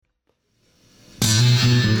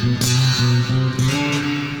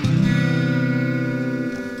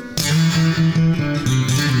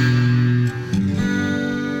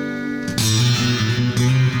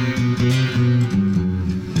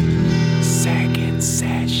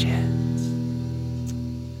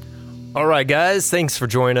All right, guys, thanks for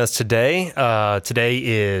joining us today. Today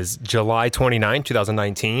is July 29,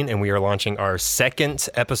 2019, and we are launching our second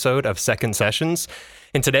episode of Second Sessions.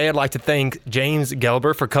 And today I'd like to thank James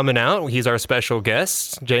Gelber for coming out. He's our special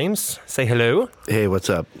guest. James, say hello. Hey, what's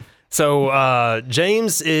up? So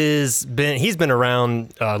James he's been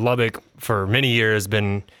around Lubbock for many years,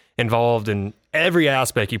 been involved in every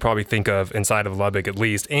aspect you probably think of inside of Lubbock at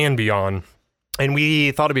least, and beyond. And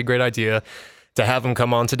we thought it'd be a great idea to have him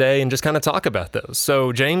come on today and just kind of talk about those.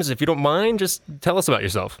 So, James, if you don't mind, just tell us about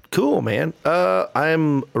yourself. Cool, man.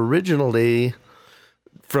 I'm originally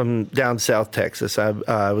from down South Texas.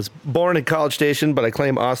 I was born in College Station, but I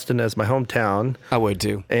claim Austin as my hometown. I would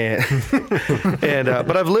too. And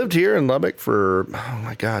but I've lived here in Lubbock for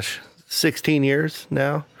 16 years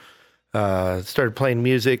now. Started playing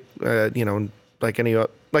music, like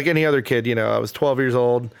any other kid. I was 12 years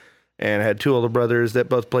old. And I had two older brothers that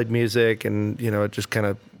both played music, and it just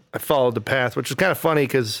I followed the path, which is kind of funny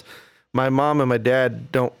because my mom and my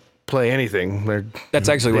dad don't play anything. That's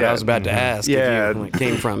actually what I was about to ask. Yeah, if you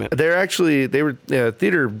came from it. They were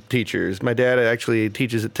theater teachers. My dad actually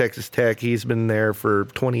teaches at Texas Tech. He's been there for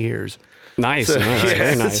 20 years. Nice,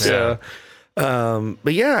 very nice. So,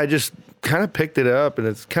 but yeah, I just kind of picked it up, and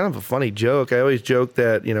it's kind of a funny joke. I always joke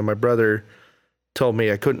that my brother told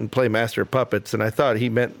me I couldn't play Master of Puppets, and I thought he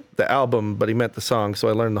meant the album, but he meant the song, so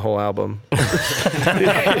I learned the whole album.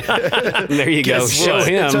 There you go. Show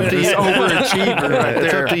him. It's up to you. He's overachieving right there.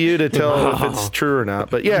 It's up to you to tell if it's true or not.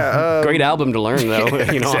 But yeah. Great album to learn, though.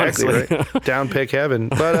 Exactly. Right? Down pick heaven.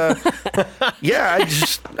 But yeah,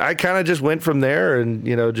 I kind of just went from there and,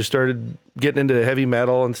 just started getting into heavy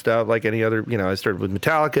metal and stuff like any other, I started with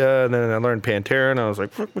Metallica, and then I learned Pantera, and I was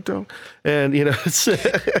like, fuck Metallica. And,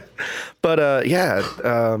 but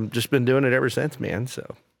just been doing it ever since, man. So.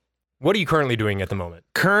 What are you currently doing at the moment?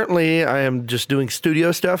 Currently, I am just doing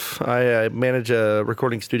studio stuff. I manage a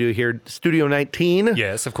recording studio here, Studio 19.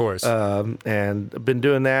 Yes, of course. And I've been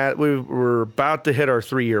doing that. We're about to hit our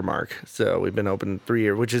 3-year mark. So we've been open 3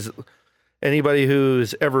 years, which is anybody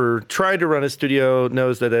who's ever tried to run a studio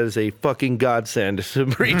knows that is a fucking godsend to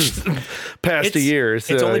reach past a year.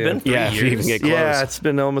 So, it's only been 3 years. If you even get close. Yeah, it's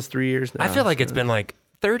been almost 3 years now. I feel like it's been like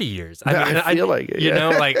 30 years. I feel like it.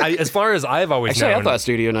 Yeah. As far as I've always Actually, known. I thought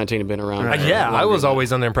Studio 19 had been around. I was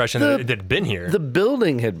always under the impression that it had been here. The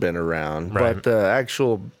building had been around, Right. but the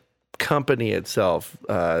actual company itself,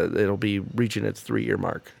 it'll be reaching its 3-year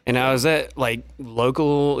mark. And now, is that like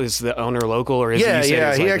local? Is the owner local, or is Yeah.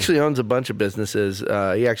 he He actually owns a bunch of businesses.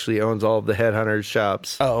 He actually owns all of the Headhunters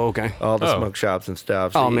shops. Oh, okay. All the smoke shops and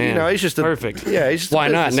stuff. So, Oh man, he's just perfect. Yeah, he's just Why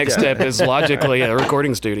a not? business Next guy. step is logically a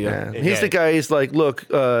recording studio. Yeah. He's the guy. He's like, look,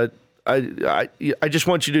 I just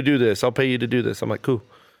want you to do this. I'll pay you to do this. I'm like, cool.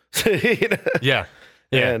 Yeah.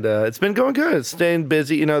 And it's been going good. It's staying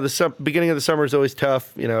busy. The beginning of the summer is always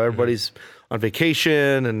tough. Everybody's on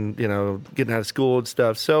vacation and, getting out of school and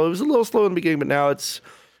stuff. So it was a little slow in the beginning, but now it's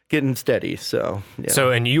getting steady. So, yeah.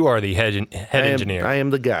 So, and you are the head engineer. I am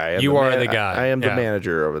the guy. You are the guy. I am the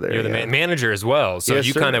manager over there. You're the manager as well. So Yes,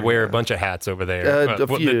 you sir. kind of wear a bunch of hats over there. A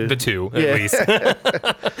few. The two, Yeah. at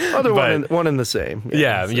least. One and the same.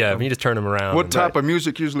 Yeah. You just turn them around. What type of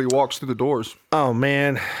music usually walks through the doors? Oh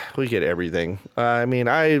man, we get everything. I mean,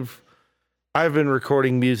 I've been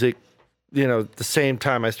recording music, the same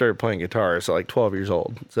time I started playing guitar. So like 12 years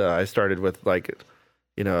old. So I started with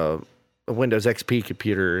a Windows XP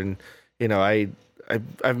computer, and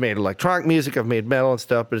I've made electronic music, I've made metal and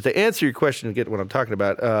stuff. But to answer your question and get what I'm talking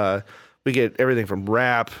about, we get everything from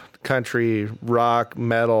rap, country, rock,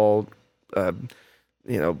 metal, hip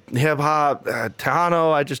hop,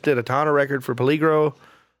 Tejano. I just did a Tejano record for Peligro.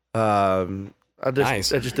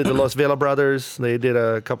 Nice. I just did the Los Vela Brothers. They did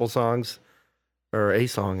a couple songs, or a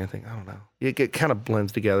song, I think. I don't know. It kind of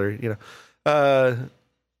blends together,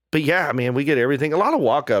 But yeah, I mean, we get everything. A lot of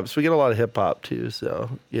walk-ups. We get a lot of hip-hop, too. So,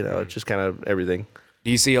 it's just kind of everything.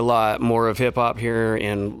 Do you see a lot more of hip hop here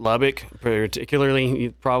in Lubbock, particularly?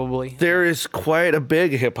 Probably. There is quite a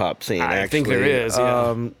big hip-hop scene, I actually. think there is,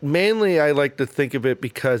 yeah. Mainly, I like to think of it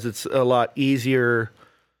because it's a lot easier,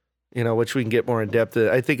 which we can get more in depth.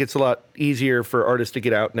 I think it's a lot easier for artists to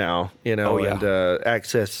get out now, and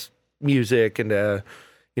access music and, to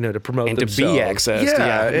promote and themselves. To be accessed.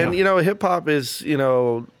 Yeah, and, hip-hop is,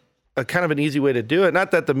 a kind of an easy way to do it.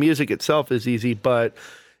 Not that the music itself is easy, but,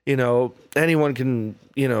 anyone can,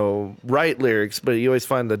 write lyrics, but you always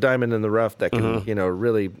find the diamond in the rough that can,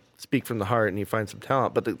 really speak from the heart, and you find some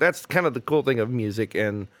talent. But that's kind of the cool thing of music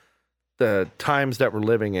and the times that we're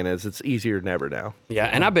living in is it's easier than ever now. Yeah,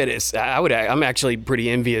 and I bet I'm actually pretty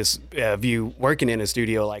envious of you working in a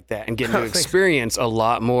studio like that and getting to experience a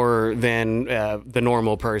lot more than the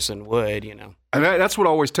normal person would, you know. And that's what I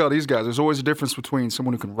always tell these guys. There's always a difference between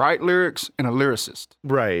someone who can write lyrics and a lyricist.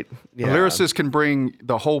 Right. A lyricist can bring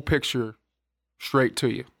the whole picture straight to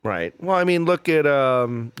you. Right. Well, I mean, look at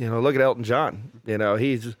look at Elton John. You know,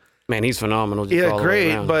 he's phenomenal. Just all the way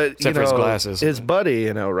great, around. but Except for his glasses. his buddy,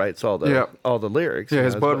 writes all the lyrics. Yeah,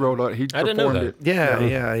 his bud wrote it. He I didn't know performed that. it.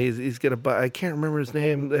 Yeah. He's got a. I can't remember his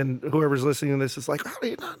name, and whoever's listening to this is like, how do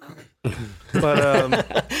you not know?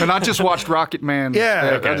 But And I just watched Rocket Man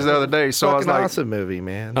just the other day, so I was fucking like, awesome movie,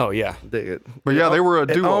 man. Oh yeah. Dig it. but yeah, they were a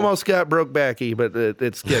It duo. almost got Brokebacky, but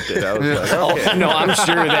it skipped it. I was like, okay. No, I'm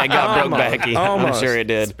sure that got broke backy. I'm Almost. sure it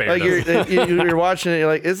did. Spared Like us. you're watching it, you're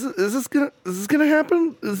like, is this gonna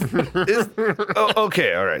happen?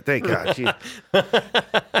 Okay, all right, thank God. Gee.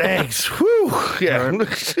 Thanks. Whew. Yeah.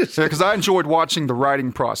 because I enjoyed watching the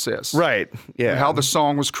writing process. Right. Yeah. How the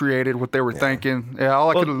song was created, what they were thinking. Yeah, all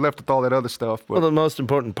I could have left with all that other stuff. But Well, the most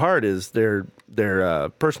important part is their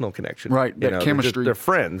personal connection. Right, that chemistry. They're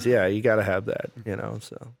friends. Yeah, you got to have that.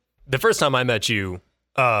 So. The first time I met you,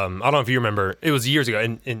 I don't know if you remember, it was years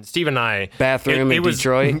ago, and Steve and I Bathroom it in was-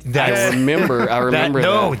 Detroit. That's- I remember that.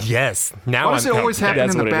 No, yes. Now why does it always happen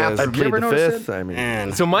That's in the what it is. bathroom? I You plead ever the notice fifth. that? I mean,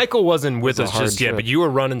 Man. So Michael wasn't with a us hard just yet, trip. but you were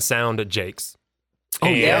running sound at Jake's. Oh,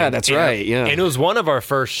 yeah, that's right, yeah. And it was one of our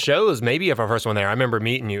first shows, maybe of our first one there. I remember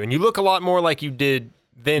meeting you, and you look a lot more like you did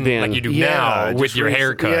then. Like you do now with just your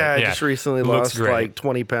haircut. Yeah, I just recently Looks lost great. like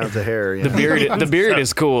 20 pounds of hair. The beard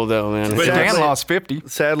is cool though, man. But Dan Sadly- lost 50.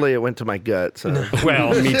 Sadly, it went to my gut. So.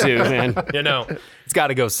 Well, Me too, man. it's got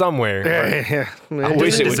to go somewhere. Yeah. I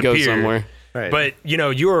wish it would go disappeared. somewhere. Right. But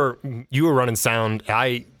you were running sound.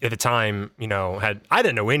 I at the time, I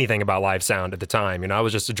didn't know anything about live sound at the time. I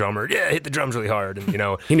was just a drummer. Yeah, hit the drums really hard,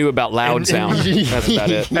 and He knew about loud sound. That's about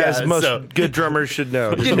it. As most so- good drummers should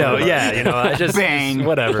know. I just Bang.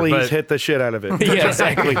 whatever. Please but, hit the shit out of it. Yeah,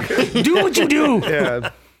 exactly. Do what you do. Yeah.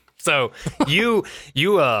 So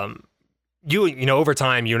over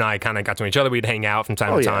time, you and I kind of got to know each other. We'd hang out from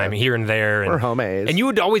time to yeah. time, here and there. We're And, homies. and you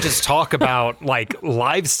would always just talk about like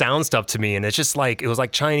live sound stuff to me, and it's just like it was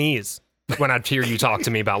like Chinese when I'd hear you talk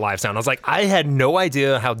to me about live sound. I was like, I had no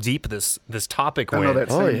idea how deep this topic I went. know that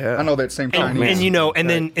Oh, same. yeah. I know that same And, Chinese.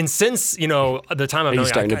 and since the time I've known He's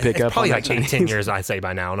starting you, to pick it's up probably on like that 8-10 years, I say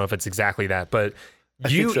by now. I don't know if it's exactly that, but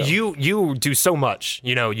think so. you do so much.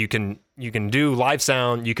 You can do live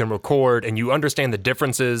sound, you can record, and you understand the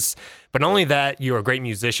differences. But not only that, you're a great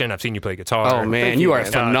musician. I've seen you play guitar. Oh man, you are a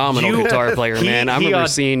phenomenal guitar player, man. I remember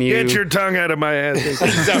seeing you. Get your tongue out of my ass.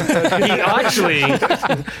 He actually,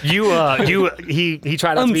 he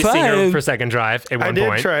tried out to be a singer fine. for Second Drive at I one did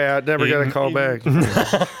point. try out. Never got a call back.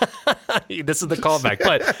 This is the callback,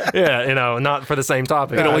 but not for the same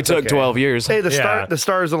topic. It only it's took okay. 12 years. Hey, Yeah. the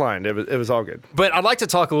stars aligned. It was all good. But I'd like to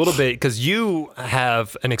talk a little bit because you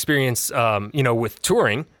have an experience, with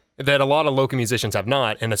touring that a lot of local musicians have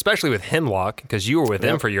not, and especially with Hemlock because you were with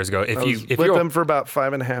them for years ago. I was with them for about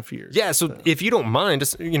 5.5 years. yeah, so if you don't mind,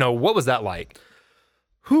 just what was that like?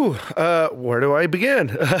 Whew, where do I begin?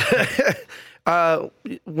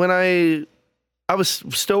 When I was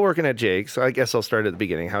still working at Jake's, I guess I'll start at the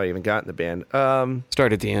beginning. How I even got in the band.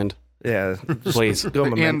 Start at the end, Yeah, please. go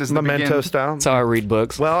The end is the memento beginning. style. That's how I read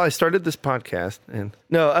books. Well, I started this podcast, and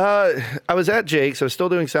I was at Jake's. I was still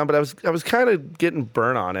doing sound, but I was kind of getting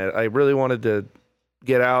burnt on it. I really wanted to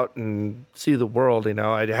get out and see the world.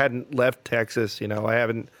 I hadn't left Texas. I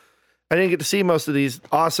didn't get to see most of these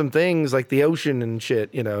awesome things like the ocean and shit.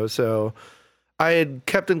 So I had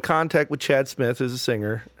kept in contact with Chad Smith, who's a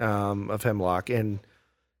singer of Hemlock, and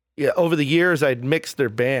over the years I'd mixed their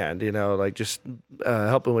band. Like just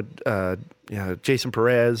helping with Jason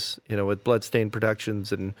Perez, with Bloodstained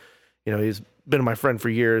Productions, and he's been my friend for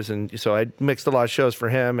years, and so I mixed a lot of shows for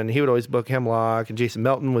him, and he would always book Hemlock, and Jason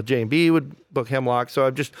Melton with J&B would book Hemlock. So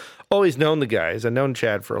I've just always known the guys. I've known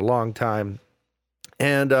Chad for a long time,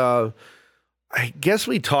 and I guess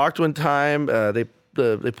we talked one time.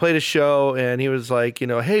 They played a show, and he was like,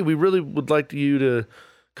 hey, we really would like you to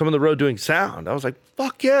come on the road doing sound. I was like,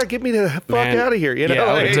 fuck yeah, get me the fuck out of here. Yeah,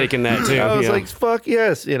 I would have taken that too. I was yeah. like, fuck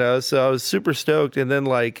yes, so I was super stoked. And then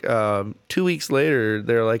 2 weeks later,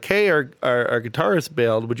 they're like, hey, our guitarist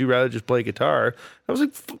bailed. Would you rather just play guitar? I was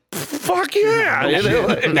like, fuck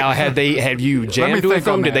yeah. Now, have you jammed think with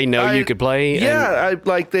them? on Did they know you could play? Yeah,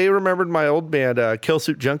 they remembered my old band,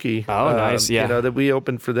 Killsuit Junkie. Oh, nice, yeah. That we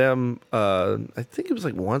opened for them. I think it was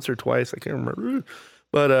like once or twice. I can't remember.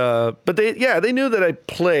 But they knew that I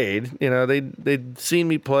played. They'd seen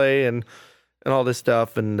me play and all this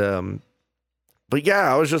stuff, and but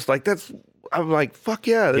yeah, I was just like, I'm like, fuck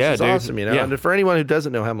yeah, this is dude. awesome, you know. Yeah. And for anyone who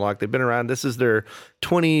doesn't know Hemlock, they've been around. This is their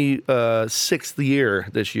 26th year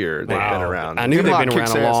this year. They've been around. I knew they've Hemlock been around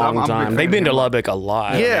kicks a ass. long I'm a big time. fan They've of been to Hemlock. Lubbock a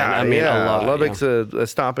lot. yeah, I mean, a lot. Lubbock's a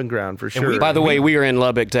stomping ground for sure. By the way, we were in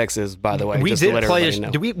Lubbock, Texas. By the way, We just to did let play.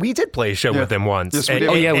 everybody know. We did play a show with them once. Yes, we did.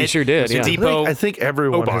 Oh, yeah, we sure did, yeah. Depot. I think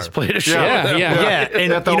everyone Bar. has played a show. Yeah, with them. yeah.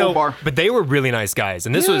 And At the you old know, bar. but they were really nice guys.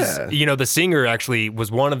 And this Yeah. was, the singer actually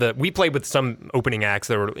was one of the. We played with some opening acts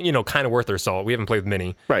that were, kind of worth their salt. We haven't played with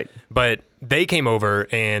many, Right. But they came over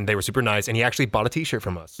and they were super nice. And he actually bought a T-shirt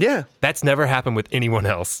from us. Yeah. That's never happened with anyone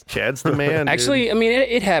else. Chad's the man. dude. Actually, I mean,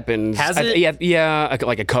 it happens. Has it? Yeah,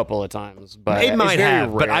 like a couple of times. But It might it's very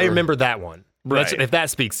have, but I rare. remember that one. Right. If that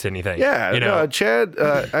speaks to anything. Yeah, you know. no, Chad.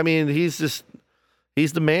 I mean, he's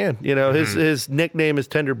the man. You know, his nickname is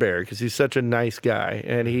Tender Bear because he's such a nice guy,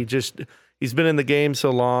 and he's been in the game so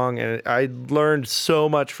long, and I learned so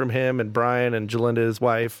much from him and Brian and Jalinda, his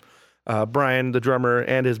wife, Brian, the drummer,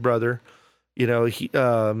 and his brother. You know,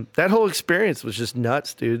 that whole experience was just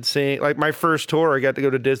nuts, dude. Seeing like my first tour, I got to go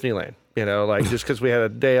to Disneyland. You know, like just because we had a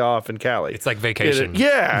day off in Cali. It's like vacation.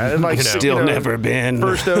 Yeah, and like Still never been.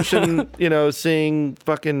 First Ocean, seeing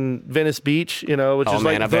fucking Venice Beach, which Oh, is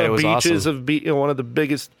man, I like bet it the was beaches awesome. of one of the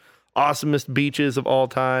biggest, awesomest beaches of all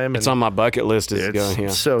time. It's on my bucket list.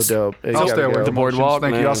 It's so dope. You I'll gotta stay away go. from The boardwalk,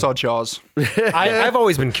 Thank you. man. I saw Jaws. I've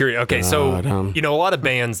always been curious. Okay, so God, a lot of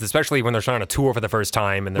bands, especially when they're trying to tour for the first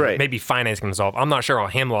time and they're Right. maybe financing themselves. I'm not sure how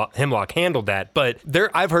Hemlock handled that, but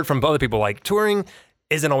I've heard from other people like touring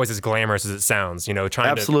isn't always as glamorous as it sounds. Trying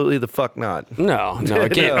Absolutely the fuck not. No, it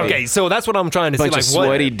can't be. Okay, so that's what I'm trying to Bunch see. of Like,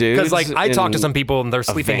 sweaty dudes Because I talked to in some people and they're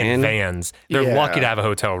sleeping in van? vans. They're Yeah. lucky to have a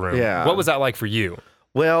hotel room. Yeah. What was that like for you?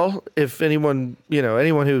 Well, if anyone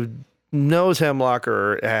who knows Hemlock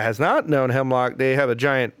or has not known Hemlock, they have a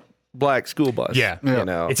giant black school bus. Yeah.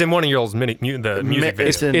 It's It's in one of your the music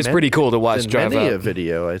videos. It's pretty cool to watch It's in drive many up. a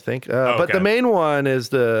video, I think. But okay. the main one is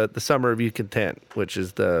the Summer of You Content, which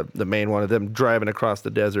is the main one of them driving across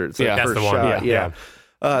the desert. It's Yeah. their That's first the one, shot.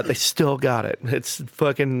 yeah. They still got it. It's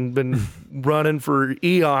fucking been running for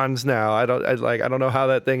eons now. I don't know how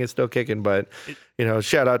that thing is still kicking, but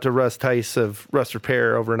shout out to Russ Tice of Russ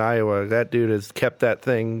Repair over in Iowa. That dude has kept that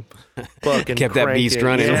thing fucking Kept that beast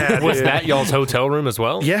cranking. running. Yeah, Was dude. that y'all's hotel room as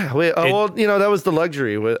well? Yeah, that was the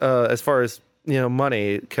luxury as far as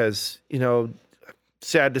money, because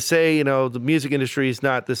sad to say, the music industry is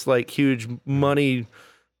not this like huge money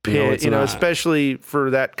pit, it's not. especially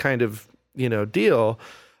for that kind of deal.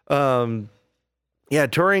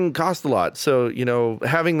 Touring costs a lot, so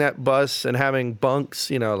having that bus and having bunks,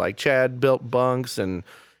 like Chad built bunks and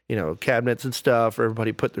cabinets and stuff for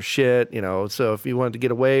everybody put their shit, so if you wanted to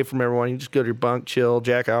get away from everyone, you just go to your bunk, chill,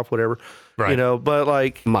 jack off, whatever. Right. But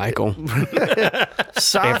like Michael.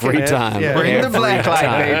 sock Every man. time. Yeah. Bring the Every black light,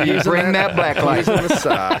 time. baby. Bring that black light. Using the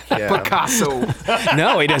sock. Yeah. Picasso.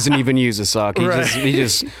 No, he doesn't even use a sock. He Right.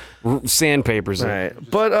 just sandpapers it. Right.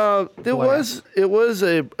 But it was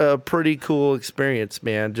a pretty cool experience,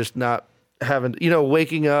 man. Just not having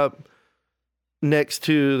waking up next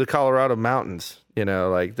to the Colorado mountains,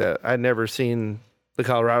 like that. I'd never seen the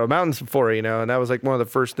Colorado mountains before, and that was like one of the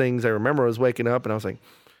first things I remember was waking up and I was like,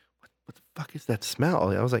 what the fuck is that smell?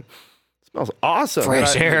 I was like, it smells awesome.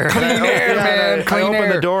 Fresh air. Clean air, man. I Clean open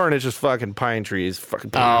air. the door and it's just fucking pine trees. Fucking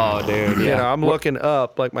Oh, dude. Yeah. I'm looking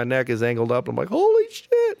up, like my neck is angled up. I'm like, holy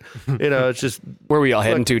shit. It's just, Where were y'all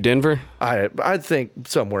heading to? Denver? I think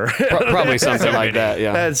somewhere. Probably something like that.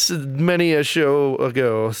 Yeah. That's many a show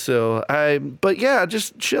ago. But yeah,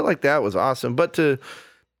 just shit like that was awesome. But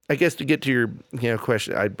I guess to get to your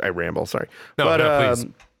question, I ramble, sorry. No, but please.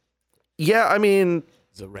 yeah, I mean,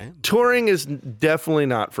 The Ram. touring is definitely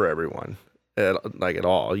not for everyone, at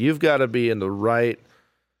all. You've got to be in the right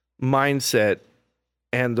mindset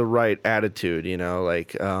and the right attitude,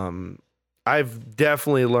 I've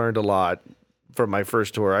definitely learned a lot from my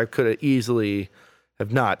first tour. I could have easily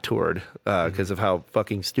have not toured because of how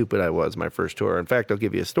fucking stupid I was my first tour. In fact, I'll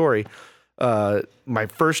give you a story. My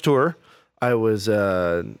first tour, I was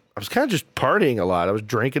kind of just partying a lot. I was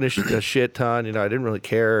drinking a shit ton. I didn't really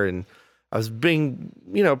care, and I was being,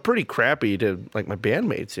 pretty crappy to like my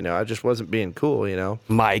bandmates. I just wasn't being cool.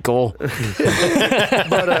 Michael.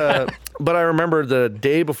 But I remember the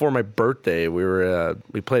day before my birthday,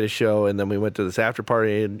 we played a show and then we went to this after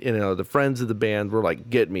party, and the friends of the band were like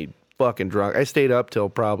getting me fucking drunk. I stayed up till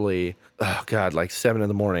probably like 7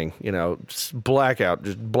 a.m. Just blackout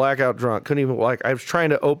drunk. Couldn't even I was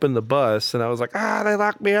trying to open the bus and I was like, they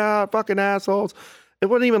locked me out, fucking assholes. It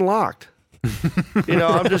wasn't even locked.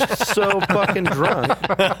 I'm just so fucking drunk.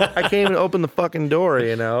 I can't even open the fucking door,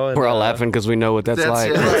 and, We're all laughing because we know what that's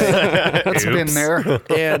like. That's been there.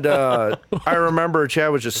 And I remember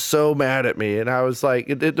Chad was just so mad at me, and I was like,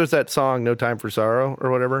 there's that song "No Time for Sorrow" or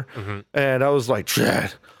whatever, and I was like,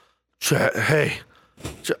 Chad, hey,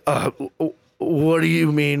 what do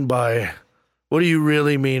you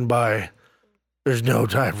really mean by there's no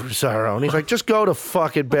time for sorrow? And he's like, just go to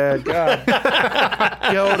fucking bed. God.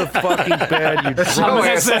 Go to fucking bed, you drunk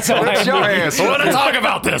I want to talk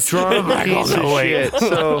about this. drunk piece of shit.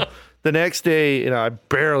 So the next day,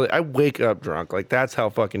 I wake up drunk. Like, that's how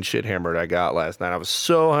fucking shit hammered I got last night. I was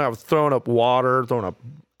throwing up water, throwing up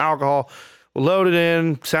alcohol, loaded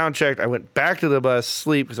in, sound checked. I went back to the bus,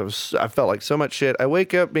 sleep, because I felt like so much shit. I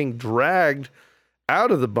wake up being dragged out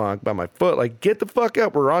of the bunk by my foot, like, get the fuck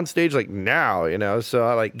up, we're on stage like now, so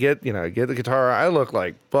I like get the guitar. I look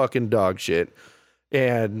like fucking dog shit,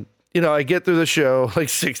 and I get through the show like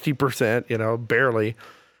 60%, barely.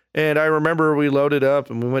 And I remember we loaded up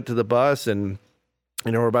and we went to the bus, and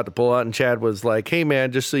we're about to pull out, and Chad was like, hey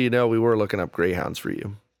man, just so you know, we were looking up Greyhounds for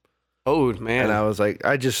you. Oh man. And I was like,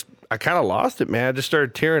 I kind of lost it, man. I just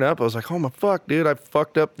started tearing up. I was like, oh my fuck, dude, I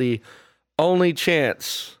fucked up the only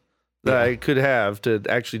chance that I could have to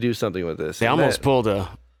actually do something with this. They almost pulled a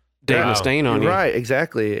Dave Mustaine on you. Right,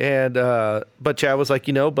 exactly. And but Chad was like,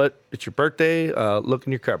 but it's your birthday, look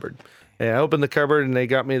in your cupboard. And I opened the cupboard, and they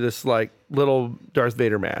got me this like little Darth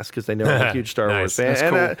Vader mask because they know I'm a huge Star Wars fan. That's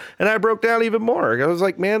cool. And I broke down even more. I was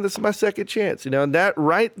like, man, this is my second chance. And that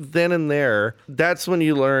right then and there, that's when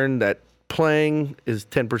you learn that playing is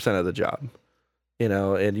 10% of the job.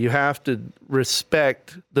 And you have to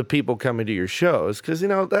respect the people coming to your shows, because,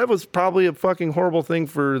 that was probably a fucking horrible thing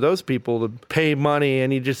for those people to pay money,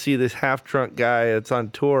 and you just see this half-drunk guy that's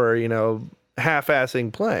on tour,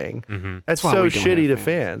 half-assing playing. Mm-hmm. That's so shitty to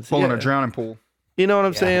fans. Pulling a drowning pool. You know what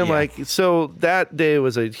I'm saying? yeah. Like, so that day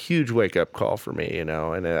was a huge wake-up call for me, and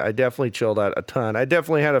I definitely chilled out a ton. I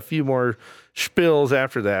definitely had a few more spills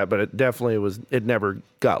after that, but it never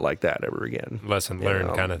got like that ever again. Lesson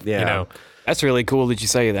learned, kind of, Yeah. That's really cool that you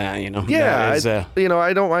say that. Yeah, That is,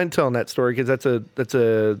 I don't mind telling that story, because that's a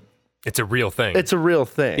it's a real thing. It's a real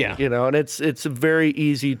thing, Yeah. And it's very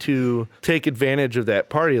easy to take advantage of that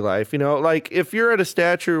party life. Like, if you're at a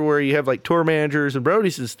stature where you have like tour managers and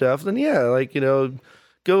roadies and stuff, then yeah, like,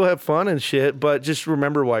 go have fun and shit, but just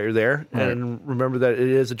remember why you're there, and remember that it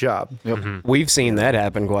is a job. Yep. we've seen that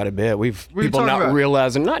happen quite a bit. you People talking not about?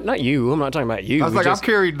 realizing, not you. I'm not talking about you. I was like, I've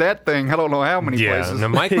carried that thing. I don't know how many yeah. places. No,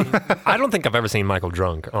 Michael. I don't think I've ever seen Michael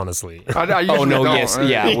drunk, honestly. I usually Oh no, don't. yes,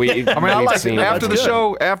 yeah. I mean, I we've like seen it. after the That's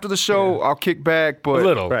show. After the show, I'll kick back. But A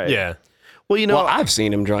little, Right. yeah. Well, Well, I've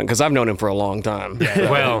seen him drunk because I've known him for a long time.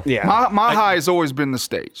 Well, Yeah. my high has always been the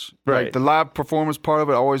stage. Right. Like the live performance part of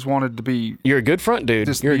it, I always wanted to be You're a good front dude.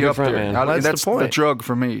 just You're a be good up front there. man. That's the point. drug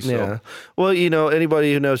for me. So. yeah. Well,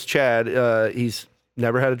 anybody who knows Chad, he's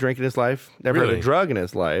never had a drink in his life, never had Really? a drug in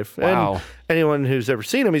his life. Wow. And anyone who's ever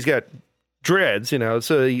seen him, he's got dreads,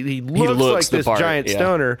 so he looks looks like the this part, giant yeah.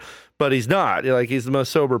 stoner, but he's not. Like, he's the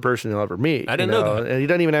most sober person you'll ever meet. I didn't know that. And he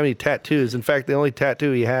doesn't even have any tattoos. In fact, the only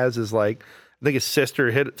tattoo he has is like, I think his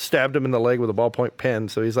sister stabbed him in the leg with a ballpoint pen.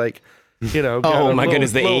 So he's like, got Oh, a my little-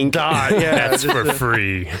 goodness, the little ink. dot. Yeah, that's just for a-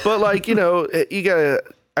 free. But like,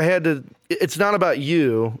 it's not about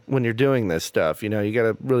you when you're doing this stuff. You got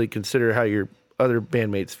to really consider how your other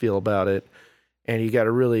bandmates feel about it. And you got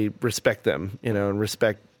to really respect them, and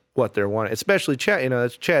respect what they're wanting, especially Chad.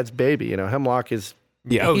 That's Chad's baby. Hemlock is,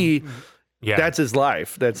 Yeah. Yeah. that's his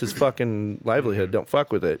life. That's his fucking livelihood. Don't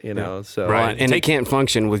fuck with it, So Right. And it can't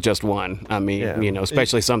function with just one. I mean, Yeah.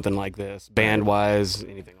 especially something like this, band wise,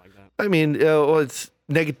 anything like that. I mean, it's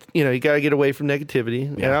negative. You got to get away from negativity.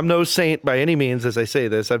 And I'm no saint by any means as I say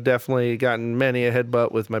this. I've definitely gotten many a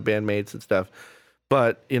headbutt with my bandmates and stuff.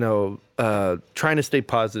 But trying to stay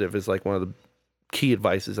positive is like one of the key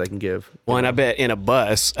advices I can give. Well, and I bet in a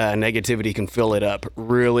bus, negativity can fill it up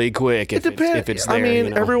really quick if it's there. I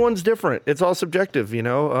mean, everyone's different. It's all subjective,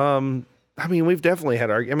 I mean, we've definitely had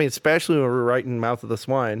especially when we were writing Mouth of the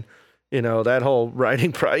Swine. That whole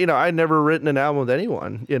writing I'd never written an album with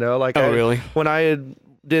anyone. Really? When I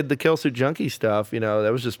did the Kill Suit Junkie stuff, that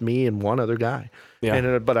was just me and one other guy.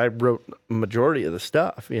 Yeah. But I wrote a majority of the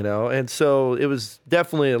stuff, and so it was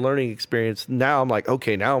definitely a learning experience. Now I'm like,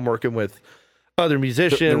 okay, now I'm working with other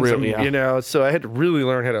musicians, so I had to really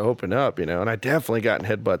learn how to open up, and I definitely got in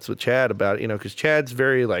headbutts with Chad about it, because Chad's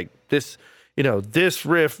very like this, this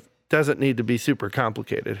riff doesn't need to be super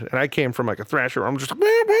complicated. And I came from like a thrasher. I'm just like,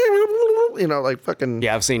 like fucking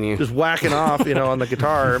Yeah, I've seen you. just whacking off, on the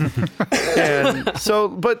guitar. And so,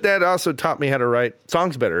 but that also taught me how to write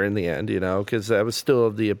songs better in the end, because I was still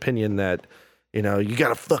of the opinion that, you got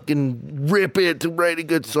to fucking rip it to write a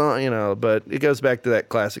good song, but it goes back to that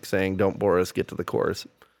classic saying, don't bore us, get to the chorus.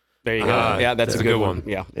 There you go. Yeah, that's a good one.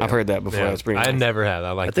 Yeah, I've heard that before. Yeah. That's pretty I nice. never have.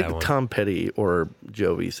 I like I think that one. Tom Petty or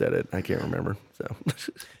Jovi said it. I can't remember.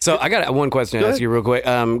 So I got one question to Go ask ahead. you real quick,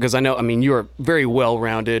 because I know, you're a very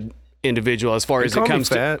well-rounded individual as far as Call it me comes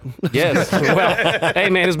to. fat. Yes. Well, hey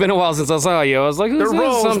man, it's been a while since I saw you. I was like, who's The this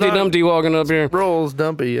rolls, Humpty not- Dumpty walking up here? Rolls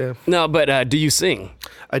dumpy, yeah. No, but do you sing?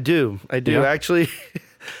 I do. Yeah. Actually,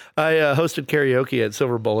 I hosted karaoke at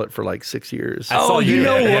Silver Bullet for like 6 years. I saw you you.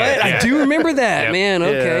 know Yeah, what? yeah. I do remember that, Yep. man.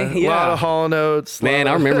 Okay, A lot of Hall & Oates. Man,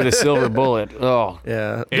 I remember the Silver Bullet. Oh,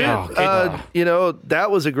 Yeah. Yeah. Dude, that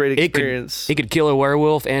was a great it experience. could kill a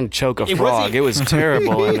werewolf and choke a It frog. wasn't- It was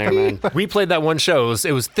terrible in there, man. We played that one show.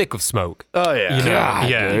 It was thick with smoke. Oh, yeah. You know? God,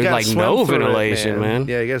 Yeah. dude, You there's gotta like swim no through it, ventilation, man.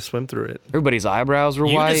 Yeah, you got to swim through it. Everybody's eyebrows were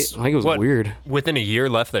You white. just- I think it was what, weird. Within a year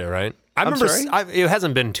left there, right? I I'm remember. sorry? It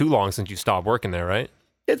hasn't been too long since you stopped working there, right?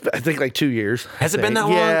 I think like 2 years. Has I it been think. that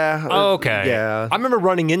long? Yeah. Oh, okay. Yeah. I remember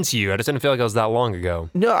running into you. I just didn't feel like it was that long ago.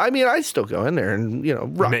 No, I mean, I still go in there and,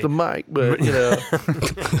 rock the mic, but, but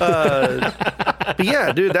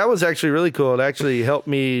yeah, dude, that was actually really cool. It actually helped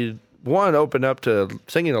me, one, open up to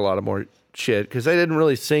singing a lot of more shit, because I didn't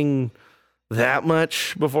really sing that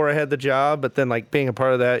much before I had the job, but then, like, being a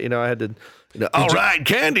part of that, I had to, all right,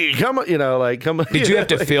 Candy, come on, come on. Did you have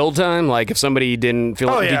to fill time? Like if somebody didn't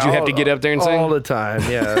fill, did you have to get up there and sing? All the time,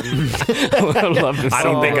 yeah. I love to I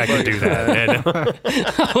don't sing. think I could do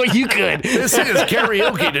that. Oh, you could. This is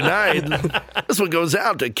karaoke tonight. This one goes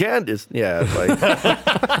out to Candace. Yeah, it's like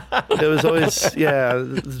it was always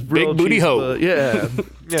Big booty hoe. Yeah,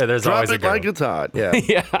 Yeah, there's drop always a it girl. like it's hot. Yeah,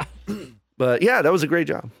 Yeah. but yeah, that was a great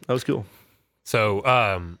job. That was cool. So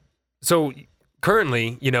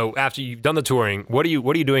currently, after you've done the touring, what are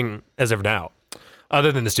you doing as of now,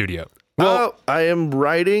 other than the studio? Well, I am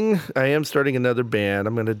writing. I am starting another band.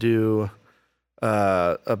 I'm going to do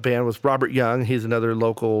a band with Robert Young. He's another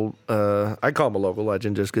local. I call him a local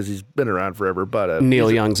legend just because he's been around forever. But Neil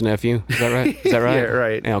he's Young's nephew. Is that right? Is that right? Yeah,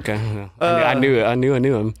 right. Yeah, okay. I knew it. I knew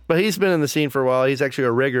him. But he's been in the scene for a while. He's actually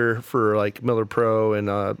a rigger for like Miller Pro and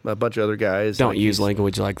a bunch of other guys. Don't Like, use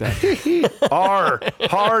language like that. R,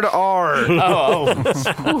 hard R. Oh,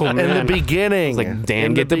 In the beginning. It's like, Dan,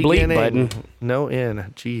 In get the bleep beginning. button. No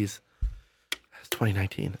N. Jeez. It's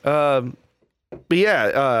 2019. But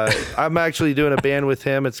yeah, I'm actually doing a band with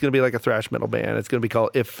him. It's going to be like a thrash metal band. It's going to be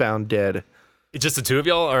called If Found Dead. Just the two of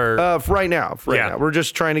y'all, or For right now. Yeah. We're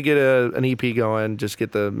just trying to get an EP going, just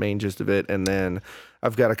get the main gist of it. And then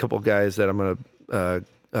I've got a couple guys that I'm going to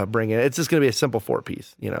bring in. It's just going to be a simple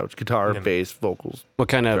 4-piece, it's guitar, bass, vocals. What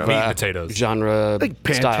kind of Meat and potatoes. genre? Like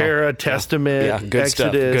style? Pantera, Testament, Yeah, good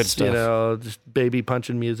stuff, Exodus, good stuff. just baby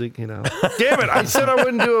punching music, Damn it, I said I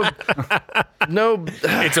wouldn't do no.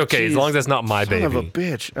 it's okay as long as that's not my Son of a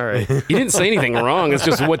baby. bitch. All right. You didn't say anything wrong. It's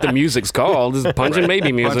just what the music's called. It's punching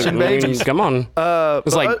baby music. Punching babies. Come on.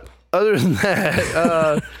 It's like Other than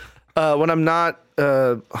that, when I'm not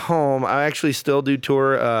home, I actually still do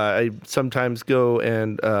tour. I sometimes go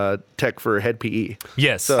and tech for Head PE.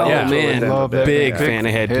 Yes. So- oh yeah. man, Love that big band. fan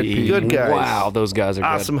of Head Head PE. PE. Good guys. Wow, those guys are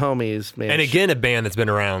Awesome homies, man. And again, a band that's been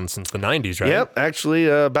around since the 90s, right? Yep, actually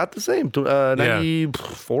about the same.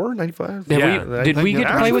 94, 95. good. Yeah. Did we get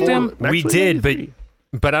to play with them? We Actually, did, 93.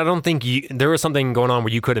 but I don't think there was something going on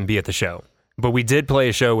where you couldn't be at the show. But we did play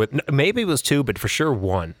a show with, maybe it was 2, but for sure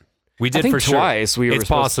 1. We did I think for twice sure. we were It's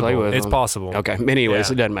supposed to possible. play with It's them. possible. Okay. Anyways,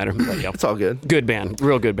 Yeah. it doesn't matter. But, yeah. It's all good. Good band,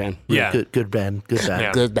 real good band. Yeah. Good band. Good band.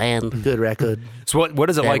 Yeah. Good band. Good record. So what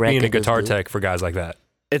is it like being a record is guitar good. tech for guys like that?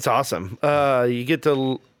 It's awesome. You get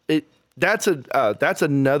to it. That's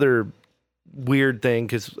another weird thing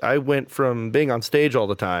because I went from being on stage all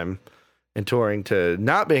the time and touring to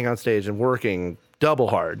not being on stage and working double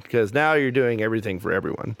hard because now you're doing everything for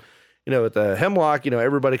everyone. With the Hemlock,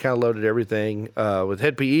 everybody kind of loaded everything. With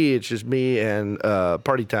Head PE, it's just me and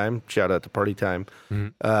Party Time. Shout out to Party Time.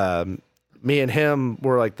 Me and him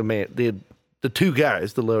were like the two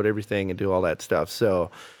guys to load everything and do all that stuff.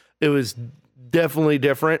 So it was definitely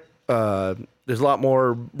different. There's a lot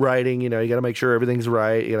more writing. You got to make sure everything's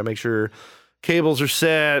right. You got to make sure cables are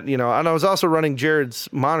set. And I was also running Jared's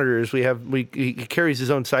monitors. He carries his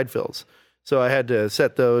own side fills, so I had to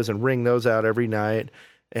set those and ring those out every night.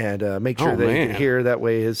 And make sure that he can hear that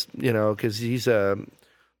way because he's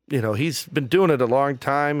he's been doing it a long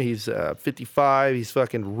time. He's 55. He's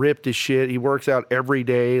fucking ripped as shit. He works out every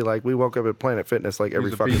day. Like we woke up at Planet Fitness like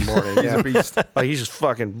every fucking morning. He's Yeah. a beast. Like he's just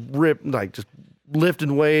fucking ripped, like just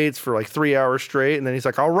lifting weights for like 3 hours straight, and then he's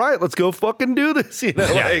like, all right, let's go fucking do this.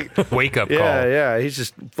 Like, wake up call. Yeah, he's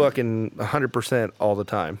just fucking 100% all the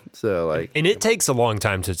time. So like, and it takes a long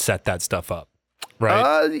time to set that stuff up,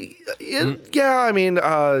 right? Yeah, I mean,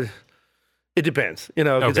 it depends,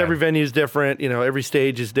 because every venue is different, every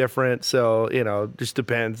stage is different. So, just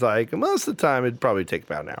depends. Like most of the time, it'd probably take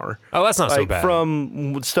about an hour. Oh, that's not so like bad.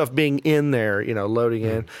 from stuff being in there, loading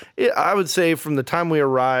in. I would say from the time we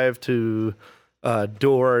arrive to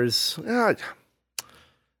doors,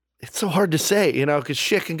 it's so hard to say, because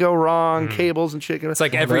shit can go wrong, cables and shit can. It's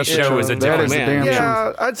like every show is a That different. is the damn truth.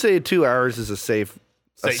 Yeah, I'd say 2 hours is a safe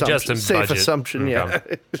Just assumption. a Safe budget. assumption, yeah.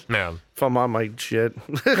 Yeah. If I'm on my shit.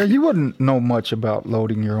 Yeah, you wouldn't know much about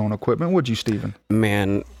loading your own equipment, would you, Steven?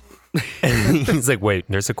 Man, He's like, wait,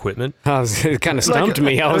 there's equipment? it kind of stumped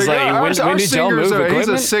me. I was like, when did y'all move He's a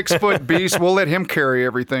equipment? 6-foot beast. We'll let him carry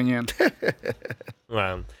everything in.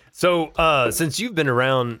 Wow. So, since you've been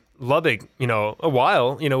around Lubbock, a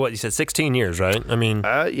while, what you said, 16 years, right? I mean,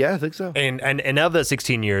 Yeah, I think so. and of the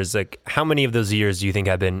 16 years, like, how many of those years do you think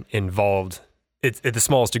have been involved at the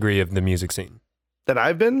smallest degree of the music scene? That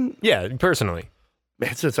I've been, Yeah, personally.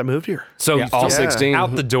 man, since I moved here. So Yeah, all 16.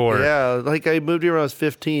 out the door. Yeah, like I moved here when I was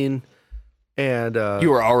 15, and You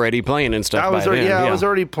were already playing and stuff. I was by already, then. I was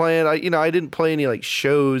already playing. I didn't play any like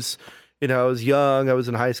shows. I was young. I was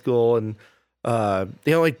in high school, and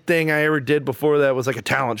the only thing I ever did before that was like a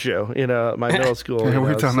talent show. At my middle school. Yeah,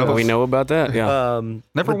 we've done those. We know about that. Yeah.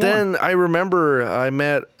 Never But won. then I remember I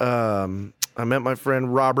met my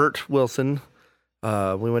friend Robert Wilson.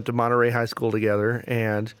 We went to Monterey High School together,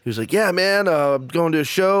 and he was like, "Yeah, man, I'm going to a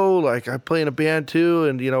show. Like, I play in a band too,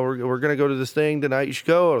 and we're gonna go to this thing tonight. You should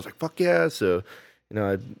go." I was like, "Fuck yeah!" So,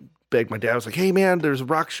 I begged my dad. I was like, "Hey, man, there's a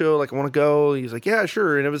rock show. Like, I want to go." He's like, "Yeah,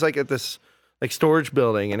 sure." And it was like at this like storage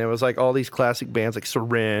building, and it was like all these classic bands like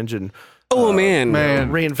Syringe and Oh man,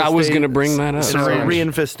 Reinfestation. I was gonna bring that up. Syringe.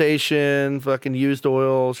 Reinfestation, fucking Used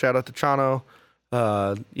Oil. Shout out to Chano.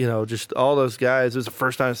 Just all those guys. It was the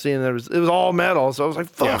first time seeing them. It was all metal, so I was like,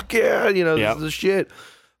 "Fuck yeah!" This is the shit.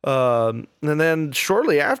 And then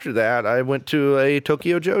shortly after that, I went to a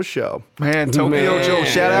Tokyo Joe show, Man, Tokyo Joe.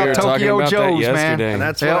 Shout we out were talking Tokyo about that Joe's, man. yesterday. and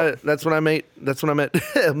that's Yep. when I met. That's when I met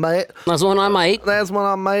mate. That's when I might. That's when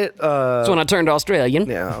I met. That's when I turned Australian.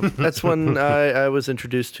 Yeah, that's when I was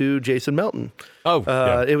introduced to Jason Melton. Oh,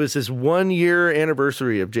 yeah. It was his 1 year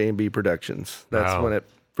anniversary of J&B Productions. That's Wow. when it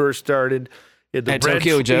first started. He had the At red,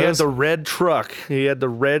 Tokyo he had Joe's? the red truck. He had the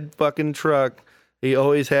red fucking truck. He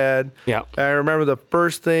always had. Yeah. I remember the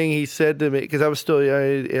first thing he said to me, because I was still,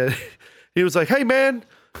 he was like, "Hey man,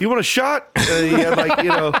 you want a shot?" And he had like,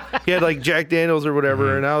 he had like Jack Daniels or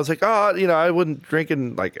whatever, and I was like, "Oh, I wasn't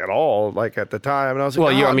drinking like at all, like at the time." And I was like,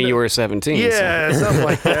 Well, "Oh, you were 17. so- yeah, something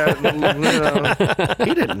like that."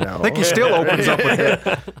 He didn't know. I think he still opens up with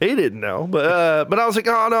it. He didn't know, but I was like,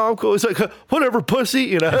 "Oh no, I'm cool." He's like, "Whatever,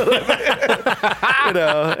 pussy,"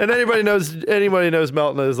 And anybody knows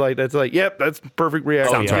Melton is like, that's like, "Yep, that's perfect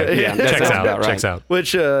reaction." Sounds right. Yeah, that Checks sounds out. about right. Checks out.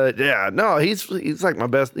 Which, no, he's like my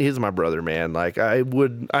best. He's my brother, man. Like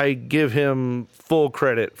I give him full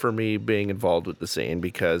credit for me being involved with the scene,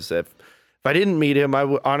 because if I didn't meet him, I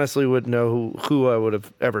honestly wouldn't know who I would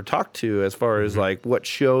have ever talked to as far as like what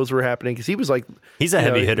shows were happening, because he was like, He's a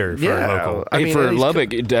heavy hitter for local. I mean, for and he's Lubbock,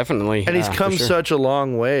 definitely. and he's for come sure. such a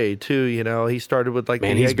long way too. He started with like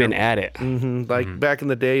Man, the he's Jaeger- been at it. like back in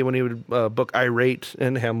the day when he would book Irate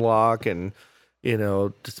and Hemlock and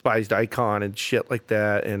Despised Icon and shit like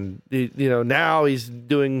that, and now he's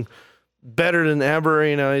doing better than ever.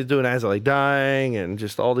 He's doing As I Lay Dying and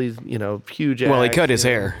just all these huge. Well, he acts, cut his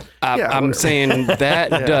hair. I'm whatever. saying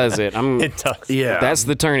that does it. It does. Yeah, That's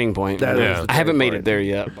the turning point. That is the I haven't turning made point. it there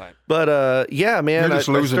yet, but But yeah, man, You're I just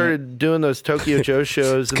losing started doing those Tokyo Joe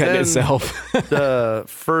shows. And cutting then itself. the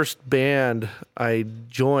first band I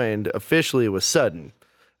joined officially was Sudden.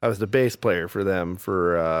 I was the bass player for them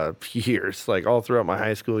for years, like all throughout my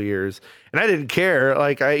high school years. And I didn't care.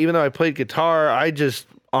 Like, even though I played guitar, I just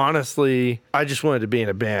wanted to be in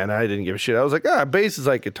a band. I didn't give a shit. I was like, bass is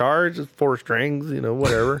like guitar, just 4 strings,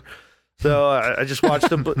 whatever. So I just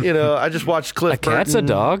watched I just watched Cliff A cat's a Burton.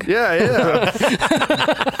 dog? Yeah.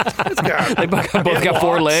 It's got, They both got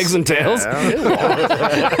 4 legs and tails.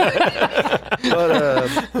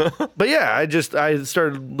 But yeah, I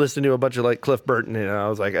started listening to a bunch of like Cliff Burton, and I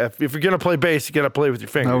was like, if you're gonna play bass, you gotta play with your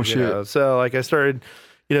fingers. No shit. So like I started,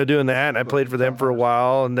 doing that, and I played for them for a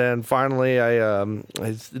while, and then finally I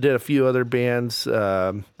did a few other bands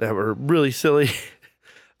that were really silly.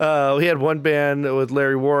 We had one band with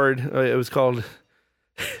Larry Ward. It was called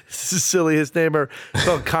It's the silliest name ever. It's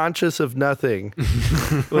called Conscious of Nothing,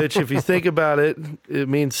 which, if you think about it, it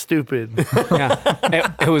means stupid.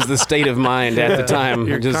 Yeah, it was the state of mind at the time.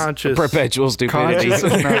 You're just conscious. perpetual stupidity. Conscious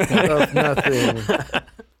of nothing. Of nothing.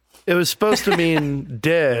 It was supposed to mean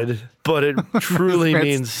dead, but it truly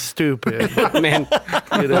means stupid. Man,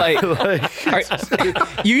 You know?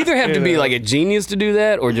 you either have to be know. like a genius to do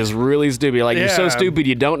that, or just really stupid. Like you're so Yeah. stupid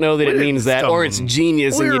you don't know that it means that, or it's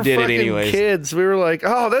genius we and you were did it fucking anyways. kids. We were like,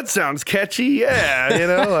 "Oh, that sounds catchy, yeah." You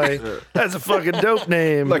know, like that's a fucking dope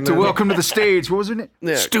name. Like And to then- welcome to the stage. What was it?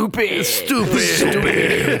 Yeah. Stupid.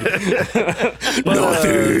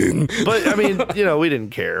 Nothing. But I mean, you know, we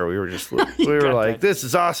didn't care. We were just, we were like, "This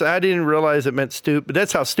is awesome." I didn't realize it meant stupid.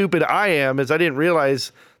 That's how stupid I am. Is I didn't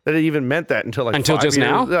realize that it even meant that until Until 5 just years,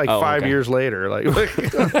 now? like Oh, 5 okay. years later. Like,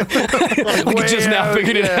 We just now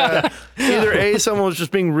figured it out. Either A, someone was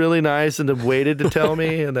just being really nice and then waited to tell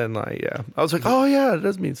me, and then like, yeah, I was like, "Oh yeah, it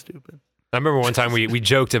does mean stupid." I remember one time we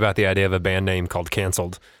joked about the idea of a band name called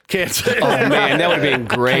Canceled. Canceled. Oh man, that would have been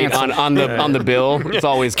great on the bill. It's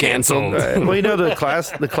always canceled. Canceled. Well, you know the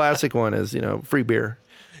classic one is, you know, free beer.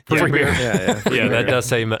 Free beer. Yeah. Yeah, that does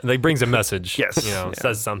say, that brings a message. Yes. You know, Yeah.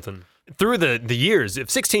 says something. Through the years,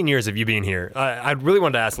 16 years of you being here, I really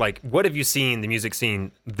wanted to ask, like, what have you seen the music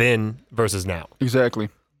scene then versus now? Exactly.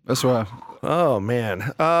 That's why. Oh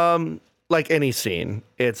man. Like any scene,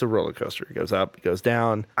 it's a roller coaster. It goes up, it goes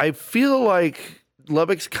down. I feel like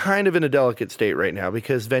Lubbock's kind of in a delicate state right now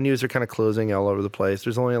because venues are kind of closing all over the place.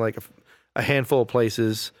 There's only like a handful of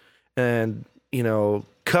places, and you know,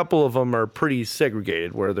 a couple of them are pretty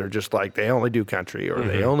segregated where they're just like they only do country or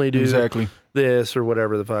they only do Exactly. this or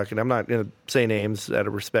whatever the fuck. And I'm not gonna say names out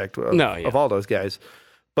of respect of all those guys,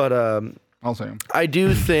 but I'll say 'em. I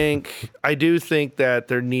do think that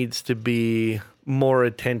there needs to be more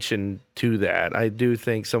attention to that. I do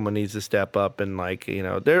think someone needs to step up and, like, you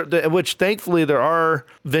know, which thankfully there are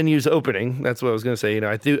venues opening. That's what I was going to say. You know,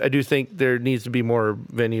 I do think there needs to be more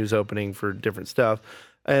venues opening for different stuff,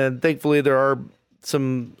 and thankfully there are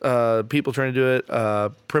some people trying to do it.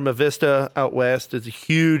 Prima Vista out west is a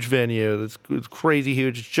huge venue. It's crazy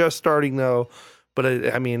huge. It's just starting though.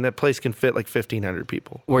 But I mean, that place can fit like 1,500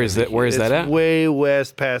 people. Where is that? Where is that at? Way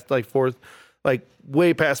west, past like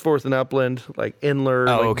way past Fourth and Upland, like Inler.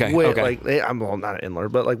 Oh, like okay, Way, okay. Like I'm well, not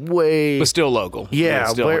Inler, but like way. But still local. Yeah,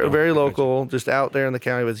 Still very, local. very local. Just out there in the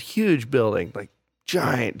county. It was a huge building, like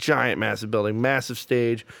giant, massive building, massive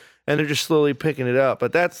stage, and they're just slowly picking it up.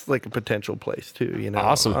 But that's like a potential place too. You know,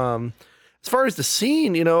 Awesome. As far as the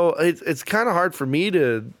scene, you know, it's kind of hard for me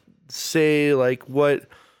to say like what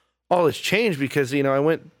all has changed because, you know, I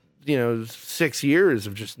went, you know, 6 years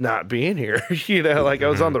of just not being here. You know, like I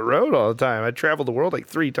was on the road all the time. I traveled the world like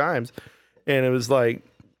 3 times, and it was like,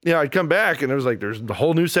 you know, I'd come back and it was like there's a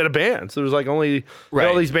whole new set of bands. There was like only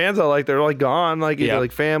all these bands I like, they're like gone, like either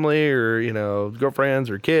like family or, you know, girlfriends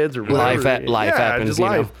or kids or whatever. Life happens, just you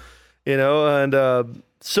life. know. You know, and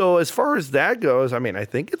so as far as that goes, I mean, I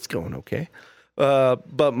think it's going okay.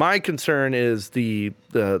 But my concern is the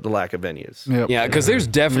lack of venues. Yep. Yeah, because there's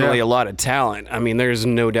definitely Yeah. a lot of talent. I mean, there's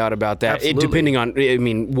no doubt about that. Absolutely. Depending on, I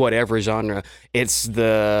mean, whatever genre, it's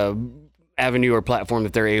the avenue or platform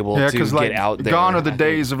that they're able Yeah, to because get like out there. gone are the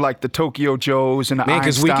days of like the Tokyo Joes and the Man,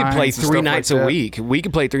 because we could play Einsteins and 3 stuff nights like a that. week. We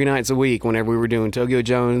could play 3 nights a week whenever we were doing Tokyo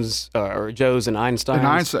Jones or Joe's and Einstein. And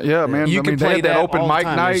Einstein, yeah, man. You I could mean, they play had that that open all the mic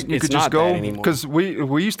time. night. It's- You it's could just not go that anymore. because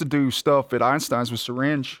we used to do stuff at Einstein's with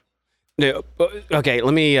Syringe. No, okay,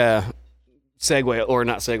 let me segue, or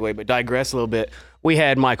not segue, but digress a little bit. We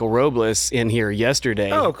had Michael Robles in here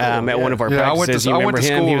yesterday Oh, cool, at one of our Yeah, I went practices. to- You I went remember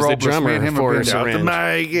to him? school He was the with Robles. Me drummer and him have for been Out the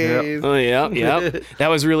Syringe. mic. Oh yeah. That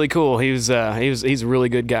was really cool. He's a really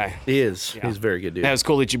good guy. He is. He's a very good dude. That was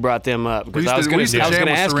cool that you brought them up We because used I was to, we used to going jam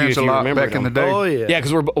to with ask you Syringe if a you lot remember back in the them. day. Oh yeah. Yeah,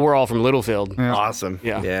 because we're all from Littlefield. Yeah. Awesome.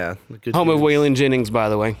 Yeah. Yeah. Good Home of dudes. Waylon Jennings, by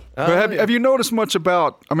the way. But have you noticed much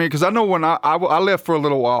about? I mean, because I know when I left for a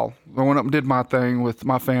little while, I went up and did my thing with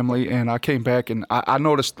my family, and I came back, and I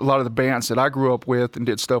noticed a lot of the bands that I grew up with and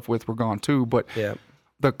did stuff with were gone too. But Yeah.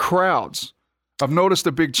 the crowds, I've noticed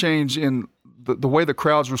a big change in the way the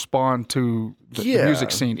crowds respond to the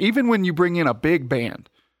music scene. Even when you bring in a big band,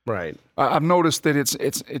 Right. I've noticed that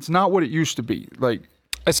it's not what it used to be. Like,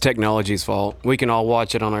 That's technology's fault. We can all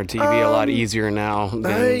watch it on our TV a lot easier now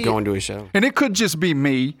than going to a show. and it could just be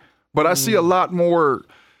me, but I see a lot more.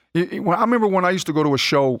 When I remember when I used to go to a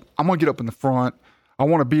show, I'm gonna get up in the front. I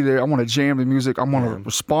want to be there. I want to jam the music. I want to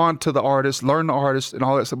respond to the artist, learn the artist, and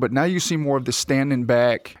all that stuff. But now you see more of the standing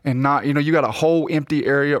back and not. You got a whole empty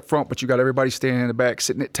area up front, but you got everybody standing in the back,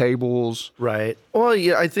 sitting at tables. Right. Well,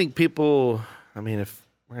 yeah, I think people, I mean, if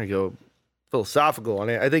we're going to go philosophical on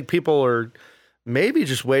it, I think people are maybe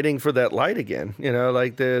just waiting for that light again.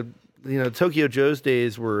 Like Tokyo Joe's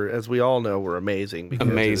days were, as we all know, were amazing. Because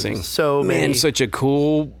Amazing. So many, such a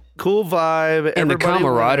cool vibe, and the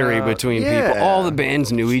camaraderie between people. All the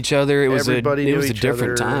bands knew each other. It was a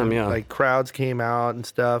different time. Yeah, like crowds came out and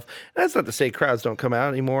stuff. And that's not to say crowds don't come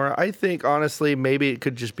out anymore. I think honestly, maybe it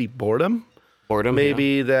could just be boredom.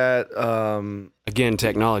 Maybe that. Again,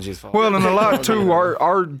 technology's fault. Well, and a lot too.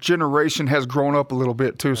 Our generation has grown up a little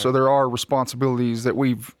bit too, so there are responsibilities that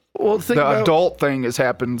we've. Well, the adult thing has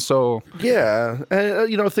happened, so yeah,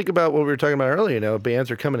 and think about what we were talking about earlier.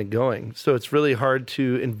 Bands are coming and going, so it's really hard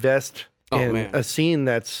to invest in a scene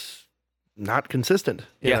that's not consistent.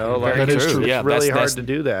 You know, like that is true. It's really hard to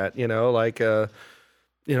do that.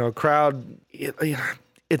 Crowd.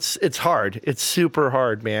 It's hard. It's super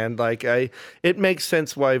hard, man. It makes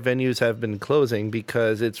sense why venues have been closing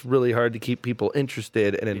because it's really hard to keep people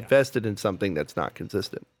interested and invested in something that's not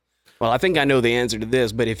consistent. Well, I think I know the answer to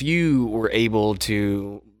this, but if you were able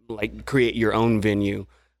to create your own venue,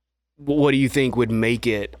 what do you think would make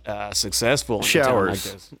it successful?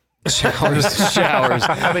 Showers. Showers.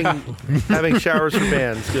 having showers for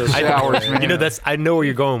bands. Showers, man. I know where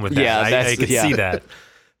you're going with that. Yeah, I can see that.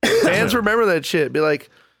 Fans remember that shit. Be like,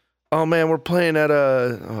 oh man, we're playing at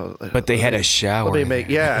but they had a shower. We're playing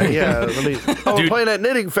at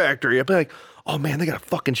Knitting Factory. I'd be like, oh man, they got a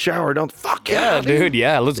fucking shower. Don't fuck yeah, dude.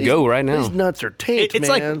 Yeah, let's go right now. These nuts are taint, It's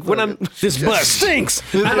man. like when this butt stinks.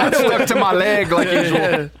 I stuck to my leg like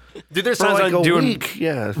usual. Dude, there's For times I'm doing week,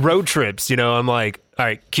 road trips. I'm like, all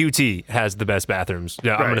right, QT has the best bathrooms.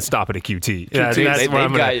 Yeah, I'm gonna stop at a QT. Yeah, they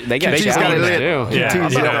got showers too.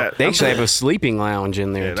 Yeah, they actually have a sleeping lounge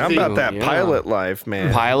in there. I'm about that pilot life,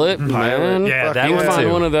 man. Pilot, man. Yeah, that you one find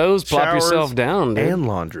too. one of those, plop Showers yourself down, dude. And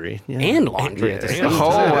laundry. Yeah. And laundry.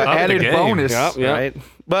 Added bonus. Yep. Right.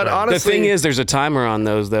 But honestly, the thing is, there's a timer on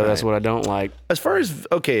those, though. That's what I don't like. As far as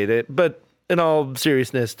but in all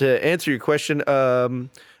seriousness, to answer your question,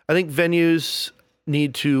 I think venues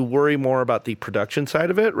need to worry more about the production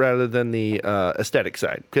side of it rather than the aesthetic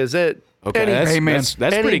side, because that's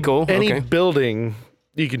pretty cool. Any building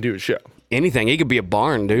you can do a show. Anything. It could be a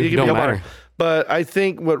barn, dude. It don't matter. Barn. But I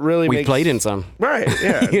think what really we played in some. Right.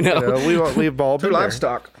 Yeah. We've all been there.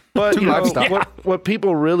 Livestock. But what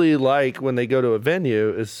people really like when they go to a venue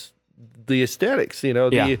is the aesthetics,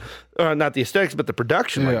 not the aesthetics, but the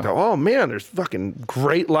production. Yeah. Like, oh man, there's fucking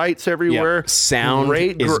great lights everywhere. Yeah. Sound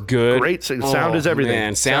is good. Great sound is everything.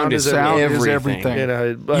 Man, sound is everything.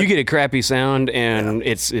 You get a crappy sound, and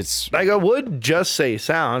it's. Like I would just say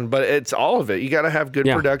sound, but it's all of it. You got to have good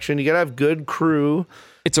production. You got to have good crew.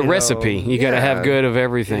 It's a recipe. You got to have good of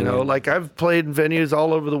everything. Like I've played in venues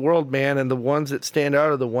all over the world, man, and the ones that stand out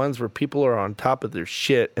are the ones where people are on top of their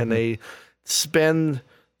shit and they spend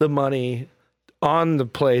the money on the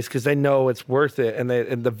place because they know it's worth it and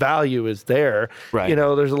the value is there. Right.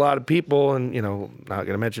 There's a lot of people, and not going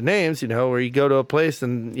to mention names, where you go to a place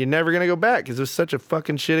and you're never going to go back because it was such a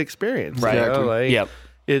fucking shit experience. Right. Yep.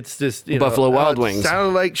 It's just Buffalo Wild Wings. It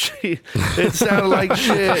sounded like shit. It sounded like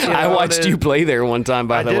shit. I watched you play there one time,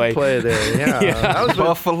 by the way. I did play there. Yeah. That was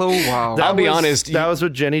Buffalo Wild. I'll be honest. That was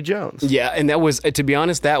with Jenny Jones. Yeah, and that was, to be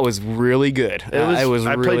honest, that was really good. It was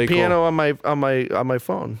I really played piano cool. on my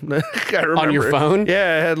phone. I remember. On your phone?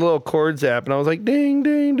 Yeah, I had a little chords app, and I was like, ding,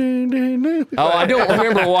 ding, ding, ding, ding. Oh, I don't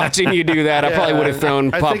remember watching you do that. I probably would have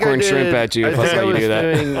thrown popcorn shrimp at you if I saw you do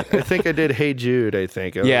that. I think I did Hey Jude, I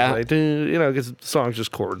think. I was like, because the song's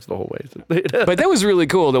just chords the whole way. But that was really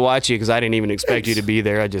cool to watch you because I didn't even expect you to be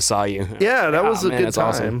there. I just saw you. Yeah, that was a good time.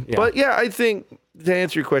 Awesome. Yeah. But I think to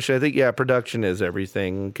answer your question, I think production is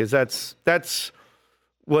everything because that's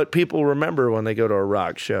what people remember when they go to a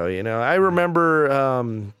rock show. I remember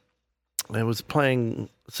I was playing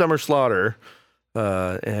Summer Slaughter,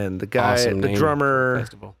 and the guy, the drummer.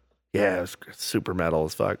 Festival. Yeah, it was super metal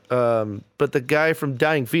as fuck. But the guy from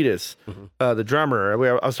Dying Fetus, the drummer,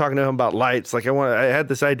 I was talking to him about lights. Like I had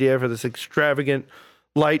this idea for this extravagant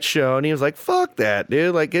light show, and he was like, "Fuck that,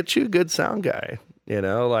 dude! Like, get you a good sound guy." He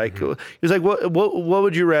was like, "What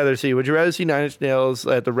would you rather see? Would you rather see Nine Inch Nails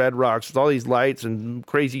at the Red Rocks with all these lights and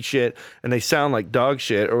crazy shit, and they sound like dog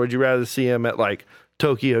shit, or would you rather see them at like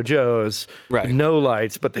Tokyo Joe's, no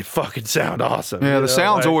lights, but they fucking sound awesome?" Yeah, the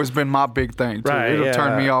sound's always been my big thing too. Right, It'll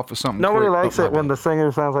turn me off of something. Nobody quick, likes it when the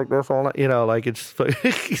singer sounds like this all night. Like it's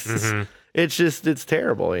it's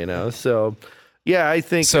terrible. So yeah, I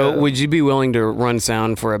think. So would you be willing to run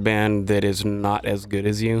sound for a band that is not as good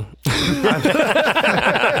as you?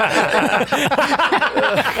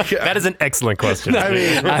 That is an excellent question. I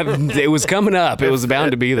mean, it was coming up. It was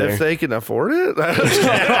bound to be there. If they can afford it,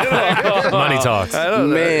 Money talks. I don't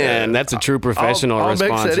know. Man, that's a true professional I'll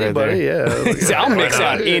response mix anybody. right there. Yeah, I'll mix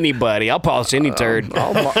out anybody. I'll polish any turd.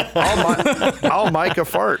 I'll mic a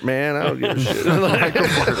fart, man. I don't give a shit.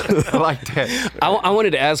 I like that. I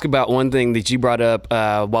wanted to ask about one thing that you brought up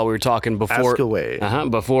while we were talking before. Ask away.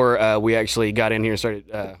 Before we actually got in here and started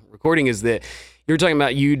recording, is that you were talking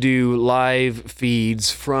about you do live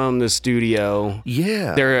feeds from the studio.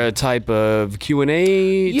 Yeah, they're a type of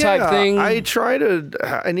Q&A type thing. I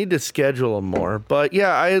need to schedule them more, but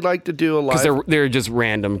yeah, I like to do a live. Because they're just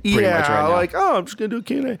random, pretty much right now. Like, I'm just gonna do a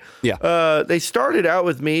Q&A. Yeah. They started out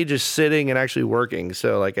with me just sitting and actually working.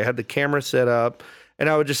 So like, I had the camera set up, and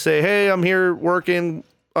I would just say, "Hey, I'm here working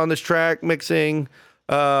on this track, mixing.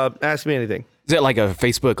 Ask me anything." Is that like a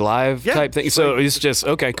Facebook Live type thing? So it's just,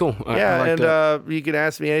 okay, cool. Yeah, and you can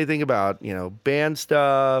ask me anything about, band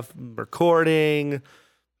stuff, recording,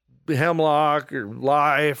 Hemlock or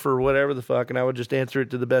Life or whatever the fuck, and I would just answer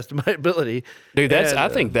it to the best of my ability. Dude, I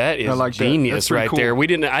think that is genius right there.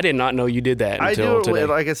 I did not know you did that until today.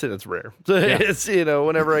 Like I said, it's rare. So it's,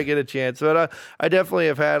 whenever I get a chance. But I definitely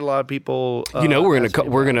have had a lot of people.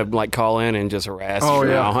 We're gonna like call in and just harass you. Oh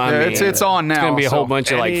yeah, now. it's on now. It's gonna be a whole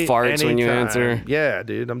bunch of like farts when you answer. Yeah,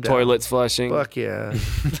 dude, I'm down. Toilets flushing. Fuck yeah.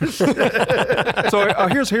 So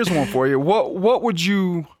here's one for you. What would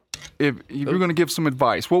you, if you're going to give some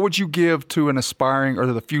advice, what would you give to an aspiring or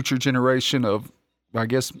to the future generation of, I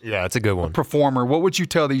guess, Yeah, it's a good one. performer? What would you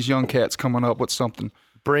tell these young cats coming up with something?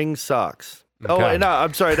 Bring socks. Okay. Oh, no,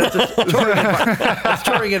 I'm sorry. That's touring advice. That's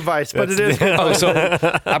touring advice, but it is. Oh, so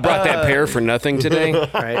I brought that pair for nothing today.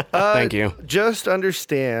 Right. Thank you. Just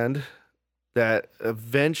understand that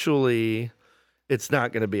eventually it's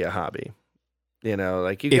not going to be a hobby.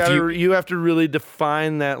 Like you have to really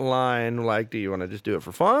define that line. Like, do you want to just do it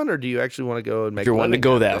for fun, or do you actually want to go and make? If you're wanting to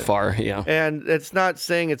go that it? far, yeah. And it's not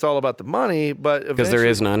saying it's all about the money, but Because there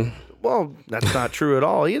is none. Well, that's not true at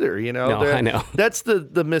all either. No, I know. That's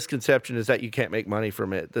the misconception, is that you can't make money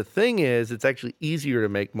from it. The thing is, it's actually easier to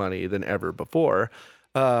make money than ever before.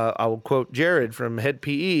 I will quote Jared from Head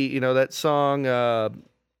PE. That song,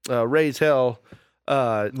 "Raise Hell,"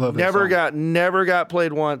 never got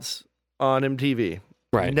played once on MTV.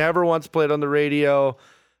 Right. Never once played on the radio.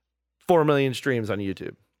 4 million streams on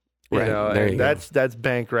YouTube. Right. That's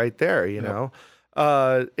bank right there.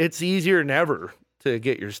 It's easier than ever to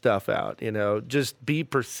get your stuff out. Just be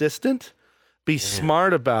persistent, be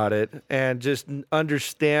smart about it, and just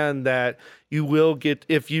understand that you will get,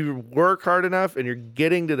 if you work hard enough and you're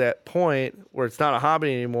getting to that point where it's not a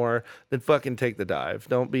hobby anymore, then fucking take the dive.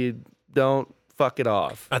 Don't fuck it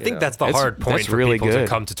off. I think that's the hard point for really people good. to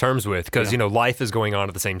come to terms with, because life is going on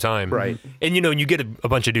at the same time, Right. And you get a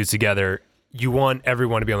bunch of dudes together, you want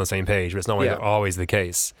everyone to be on the same page, but it's not always the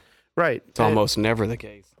case. Right. It's almost never the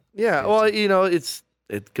case. Yeah. Well,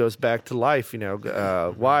 it goes back to life.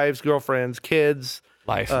 Wives, girlfriends, kids.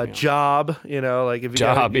 Life, job, like if you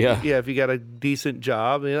if you got a decent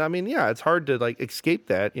job, it's hard to like escape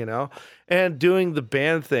that, and doing the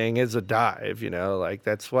band thing is a dive, like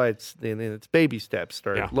that's why it's baby steps.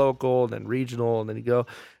 Start local, then regional, and then you go,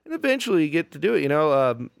 and eventually you get to do it.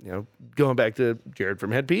 Going back to Jared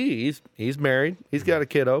from Head PE, he's married, he's got a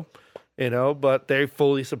kiddo, but they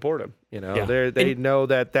fully support him. They know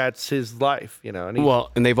that that's his life.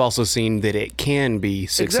 And they've also seen that it can be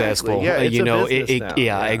successful. Exactly. Yeah, it's a business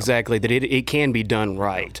now. Exactly. That it can be done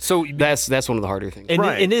right. So that's one of the harder things. And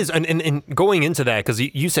it is, and going into that, because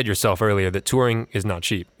you said yourself earlier that touring is not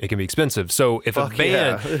cheap; it can be expensive. So if a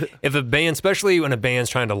band, especially when a band's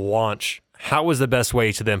trying to launch, how is the best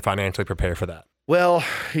way to then financially prepare for that? Well,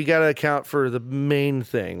 you got to account for the main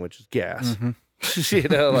thing, which is gas. Mm-hmm. You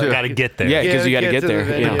got to get there. Yeah, because you got to get there.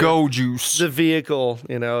 The go juice. The vehicle,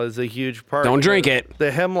 is a huge part. Don't drink it. The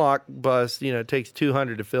Hemlock bus, takes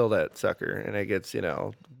 200 to fill that sucker, and it gets,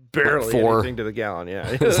 barely anything to the gallon. Yeah,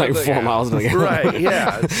 it's like 4 miles to the gallon. Right.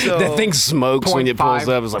 Yeah. So that thing smokes when it pulls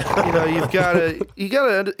up. It's like you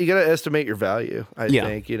gotta estimate your value. I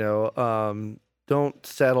think don't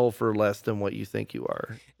settle for less than what you think you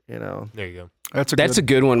are. There you go. That's a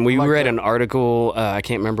good one. We read an article. I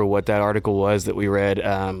can't remember what that article was that we read.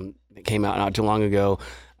 That came out not too long ago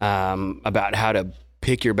about how to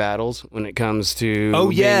pick your battles when it comes to. Oh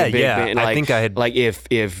yeah, being a big band. I think I had if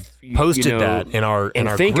posted that in our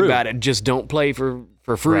think group. about it. Just don't play for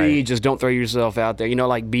free. Right. Just don't throw yourself out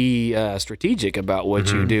there. Be strategic about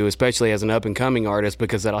what you do, especially as an up and coming artist,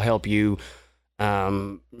 because that'll help you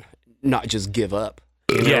not just give up.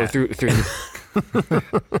 Through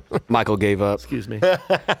Michael gave up. Excuse me.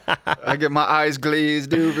 I get my eyes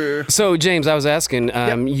glazed over. So, James, I was asking,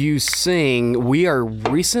 you sing. We are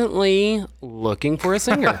recently looking for a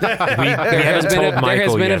singer. We haven't told Michael there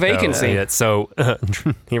has been yet, a vacancy. though, yet. So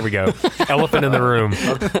here we go. Elephant in the room.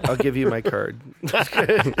 I'll give you my card.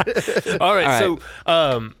 All right. All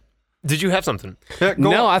So, did you have something? Yeah,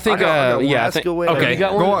 No, I think, I I think, away. Okay. You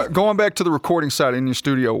got one? Going back to the recording side in your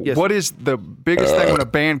studio, Yes, what sir. is the biggest thing when a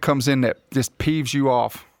band comes in that just peeves you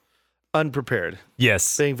off? Unprepared.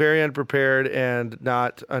 Yes. Being very unprepared and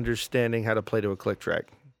not understanding how to play to a click track.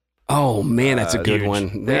 Oh, man, that's a good huge. one.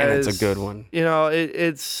 Man, That that's a is- good one. You know,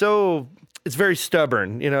 it's very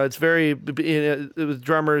stubborn. You know, it's very with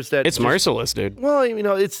drummers that It's just- merciless, dude. Well, you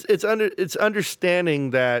know, it's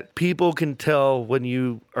understanding that people can tell when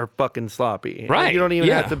you are fucking sloppy. Right, You don't even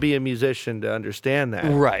yeah. have to be a musician to understand that.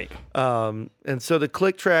 Right. And so the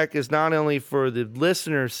click track is not only for the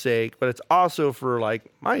listener's sake, but it's also for like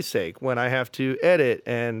my sake when I have to edit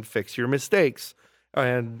and fix your mistakes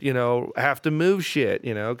and, you know, have to move shit,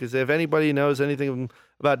 you know, because if anybody knows anything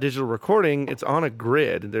about digital recording, it's on a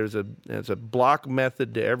grid. There's a block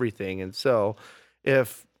method to everything. And so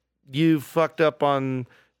if you fucked up on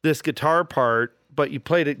this guitar part, but you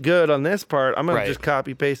played it good on this part, I'm going Right. to just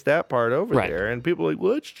copy paste that part over Right. there. And people are like,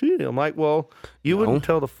 well, it's cheating. I'm like, well, you wouldn't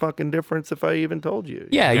tell the fucking difference if I even told you.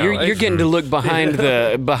 Yeah, No, you're it's getting to look behind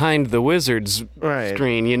the wizard's Right.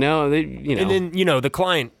 screen. You know, And then, the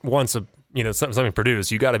client wants something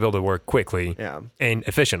produced. You got to be able to work quickly Yeah. and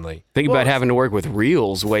efficiently. think Well, about having to work with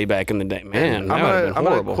reels way back in the day. Man, that would have I'm been gonna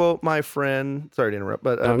horrible. quote my friend. Sorry to interrupt,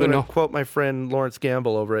 but I'm No, gonna no. quote my friend Lawrence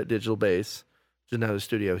Gamble over at Digital Bass, which is another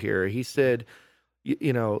studio here. He said,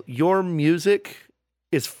 "You know, your music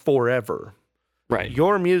is forever. Right.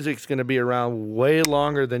 Your music's gonna be around way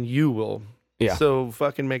longer than you will. Yeah. So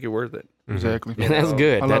fucking make it worth it." Exactly. That's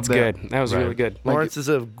good. I love That's that. good. That was really good. Lawrence is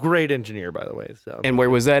a great engineer, by the way. So And where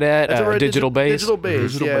was that at? That's over at Digital Bass? Digital Bass.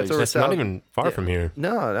 Digital Yeah, Bass. it's over That's south. not even far from here.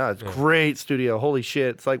 No, it's great studio. Holy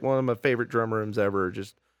shit. It's like one of my favorite drum rooms ever.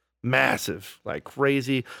 Just massive, like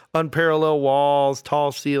crazy, unparalleled walls,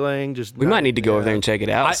 tall ceiling. Just We might need to go over there and check it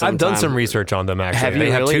out. I've done some sometime. research on them, actually. Have you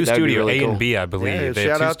They have really? two That'd be studios, really A cool. and B, I believe. Yeah, they shout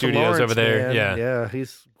have two out to studios Lawrence, over there. man. Yeah. Yeah,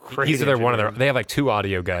 he's great. He's either one of engineer. their. They have like two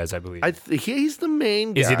audio guys, I believe. He's the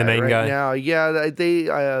main guy. Is he the main right guy? now? Yeah, they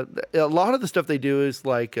a lot of the stuff they do is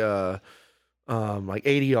like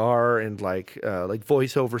ADR and like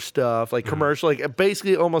voiceover stuff, like commercial, like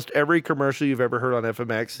basically almost every commercial you've ever heard on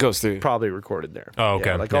FMX Goes through. probably recorded there. Oh, okay.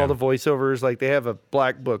 Yeah, like Yeah. all the voiceovers, like they have a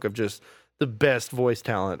black book of just the best voice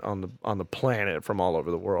talent on the planet from all over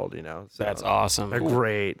the world. You know, so That's awesome. they're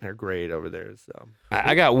great. They're great over there. So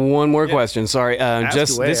I got one more question. Sorry. ask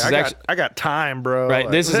Just away. this is actually. I got time, bro. Right.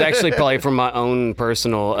 This is actually probably from my own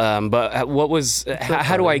personal. But what was?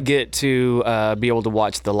 How do I get to be able to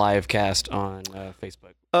watch the live cast on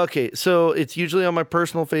Facebook? Okay, so it's usually on my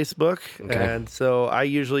personal Facebook, Okay. and so I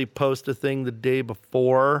usually post a thing the day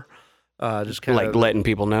before, just kind Like of letting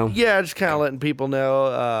people know. yeah, just kind of letting people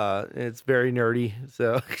know. It's very nerdy,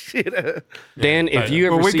 so you know. Dan, if you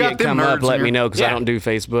ever Well, we see got it them come up, nerds let me here. know because I Yeah. don't do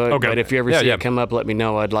Facebook. Okay. But if you ever Yeah, see yeah. it come up, let me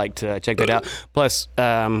know. I'd like to check that out. Plus,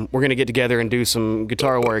 we're gonna get together and do some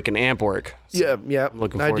guitar work and amp work. So, Yeah.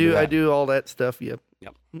 looking I forward to do. I that. do all that stuff. Yep.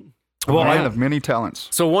 Well, Man of many talents.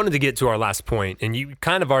 So wanted to get to our last point, and you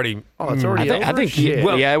kind of already. Oh, it's already I over. think Shit.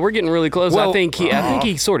 yeah, we're getting really close. Well, I think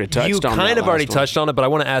he sort of touched You on kind that of already last one. touched on it, but I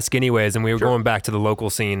want to ask anyways. And we were going back to the local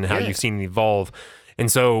scene, how you've seen it evolve.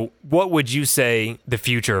 And so, what would you say the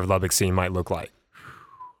future of Lubbock scene might look like?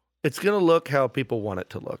 It's gonna look how people want it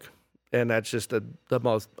to look, and that's just the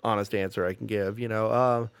most honest answer I can give. You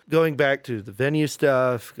know, going back to the venue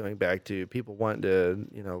stuff, going back to people wanting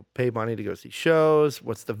to pay money to go see shows.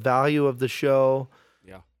 What's the value of the show?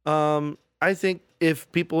 Yeah. I think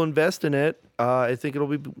if people invest in it, I think it'll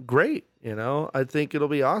be great. I think it'll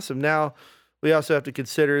be awesome. Now, we also have to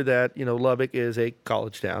consider that Lubbock is a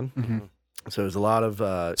college town, so there's a lot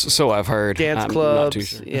of So I've heard. dance I'm clubs. Not too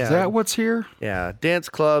sure. Yeah, Is that what's here? yeah, dance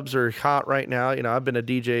clubs are hot right now. I've been a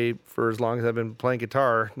DJ for as long as I've been playing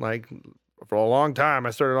guitar, like for a long time. I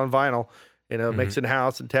started on vinyl, mixing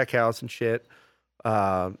house and tech house and shit.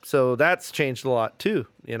 So that's changed a lot too.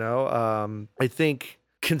 I think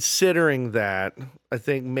considering that, I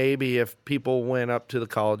think maybe if people went up to the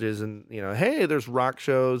colleges and, hey, there's rock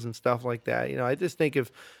shows and stuff like that, I just think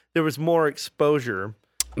if there was more exposure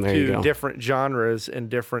There you to go. different genres and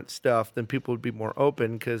different stuff, then people would be more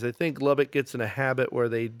open. Because I think Lubbock gets in a habit where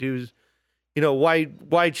they do,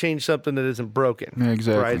 why change something that isn't broken? Yeah,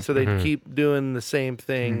 exactly. Right. So they keep doing the same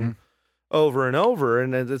thing over and over.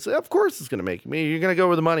 And then of course it's going to make me, you're going to go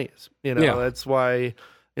where the money is. Yeah. That's why,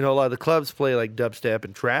 you know, a lot of the clubs play like dubstep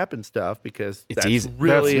and trap and stuff because It's that's easy.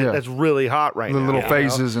 really That's- yeah. that's really hot right The now. little you know?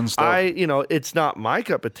 phases and stuff. You know, it's not my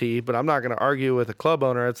cup of tea, but I'm not going to argue with a club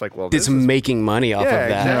owner. It's like, well, It's this is making money off Yeah, of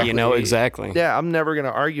that, you know, exactly. exactly. Yeah, I'm never going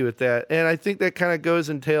to argue with that. And I think that kind of goes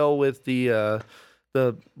in tail with the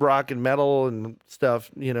rock and metal and stuff.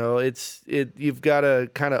 You know, you've got to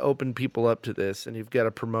kind of open people up to this, and you've got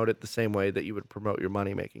to promote it the same way that you would promote your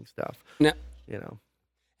money making stuff. Now, You know.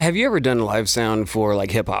 have you ever done live sound for like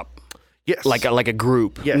hip hop? Yes. Like a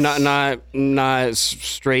group, Yes. not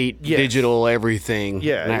straight Yes. digital everything.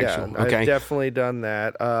 Yeah, actual. yeah. Okay. I've definitely done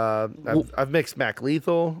that. I've mixed Mac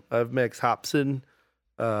Lethal. I've mixed Hobson.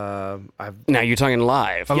 Now you're talking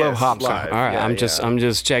live. I love Hobson. live. All right, Yeah, I'm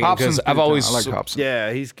just checking Hobson's because I've good always time. I like Hobson.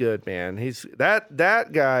 Yeah, he's good, man. He's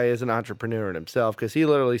that guy is an entrepreneur in himself because he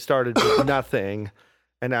literally started with nothing,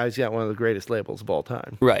 and now he's got one of the greatest labels of all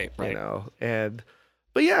time. right. You know,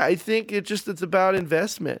 but yeah, I think it's about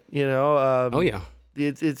investment. You know. Oh yeah.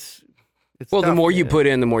 It's Well, the tough, more you man. put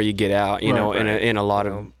in, the more you get out. You know, Right. in a lot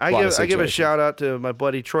of I lot give of I give a situations. shout out to my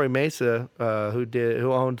buddy Troy Mesa,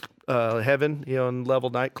 who owned Heaven. He owned Level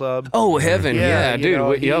Nightclub. Oh, heaven, yeah, you dude.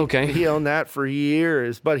 know, yeah, okay. He owned that for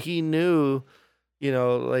years, but he knew, you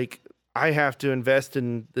know, like I have to invest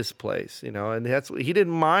in this place, you know, and he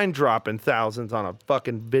didn't mind dropping thousands on a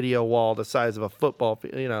fucking video wall the size of a football,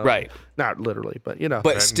 you know, Right. Not literally, but you know,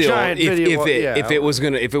 But still, giant if video wall, if it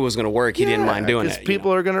was gonna work, he didn't mind doing 'cause it.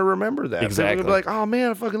 People are gonna remember that. People are Exactly. gonna be like, "Oh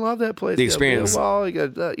man, I fucking love that place." The You got a video experience. wall, you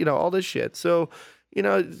got you know, all this shit. So, you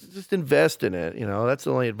know, just invest in it. You know, that's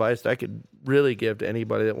the only advice I could really give to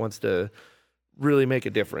anybody that wants to really make a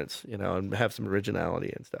difference. You know, and have some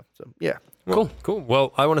originality and stuff. So yeah. Cool.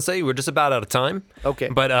 Well, I want to say we're just about out of time. Okay.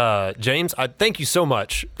 But James, I thank you so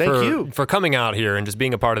much for coming out here and just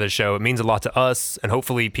being a part of the show. It means a lot to us, and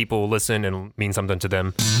hopefully people will listen and mean something to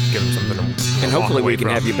them. Give them something to And walk hopefully away we can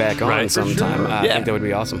from. have you back on Right. sometime. I Yeah. think that would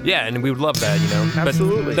be awesome. Yeah, and we would love that, you know. But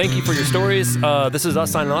Absolutely. thank you for your stories. This is us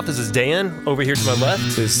signing off. This is Dan over here to my left.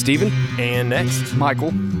 This is Steven. And next.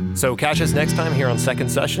 Michael. So catch us next time here on Second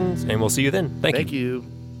Sessions, and we'll see you then. Thank you. Thank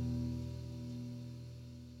you.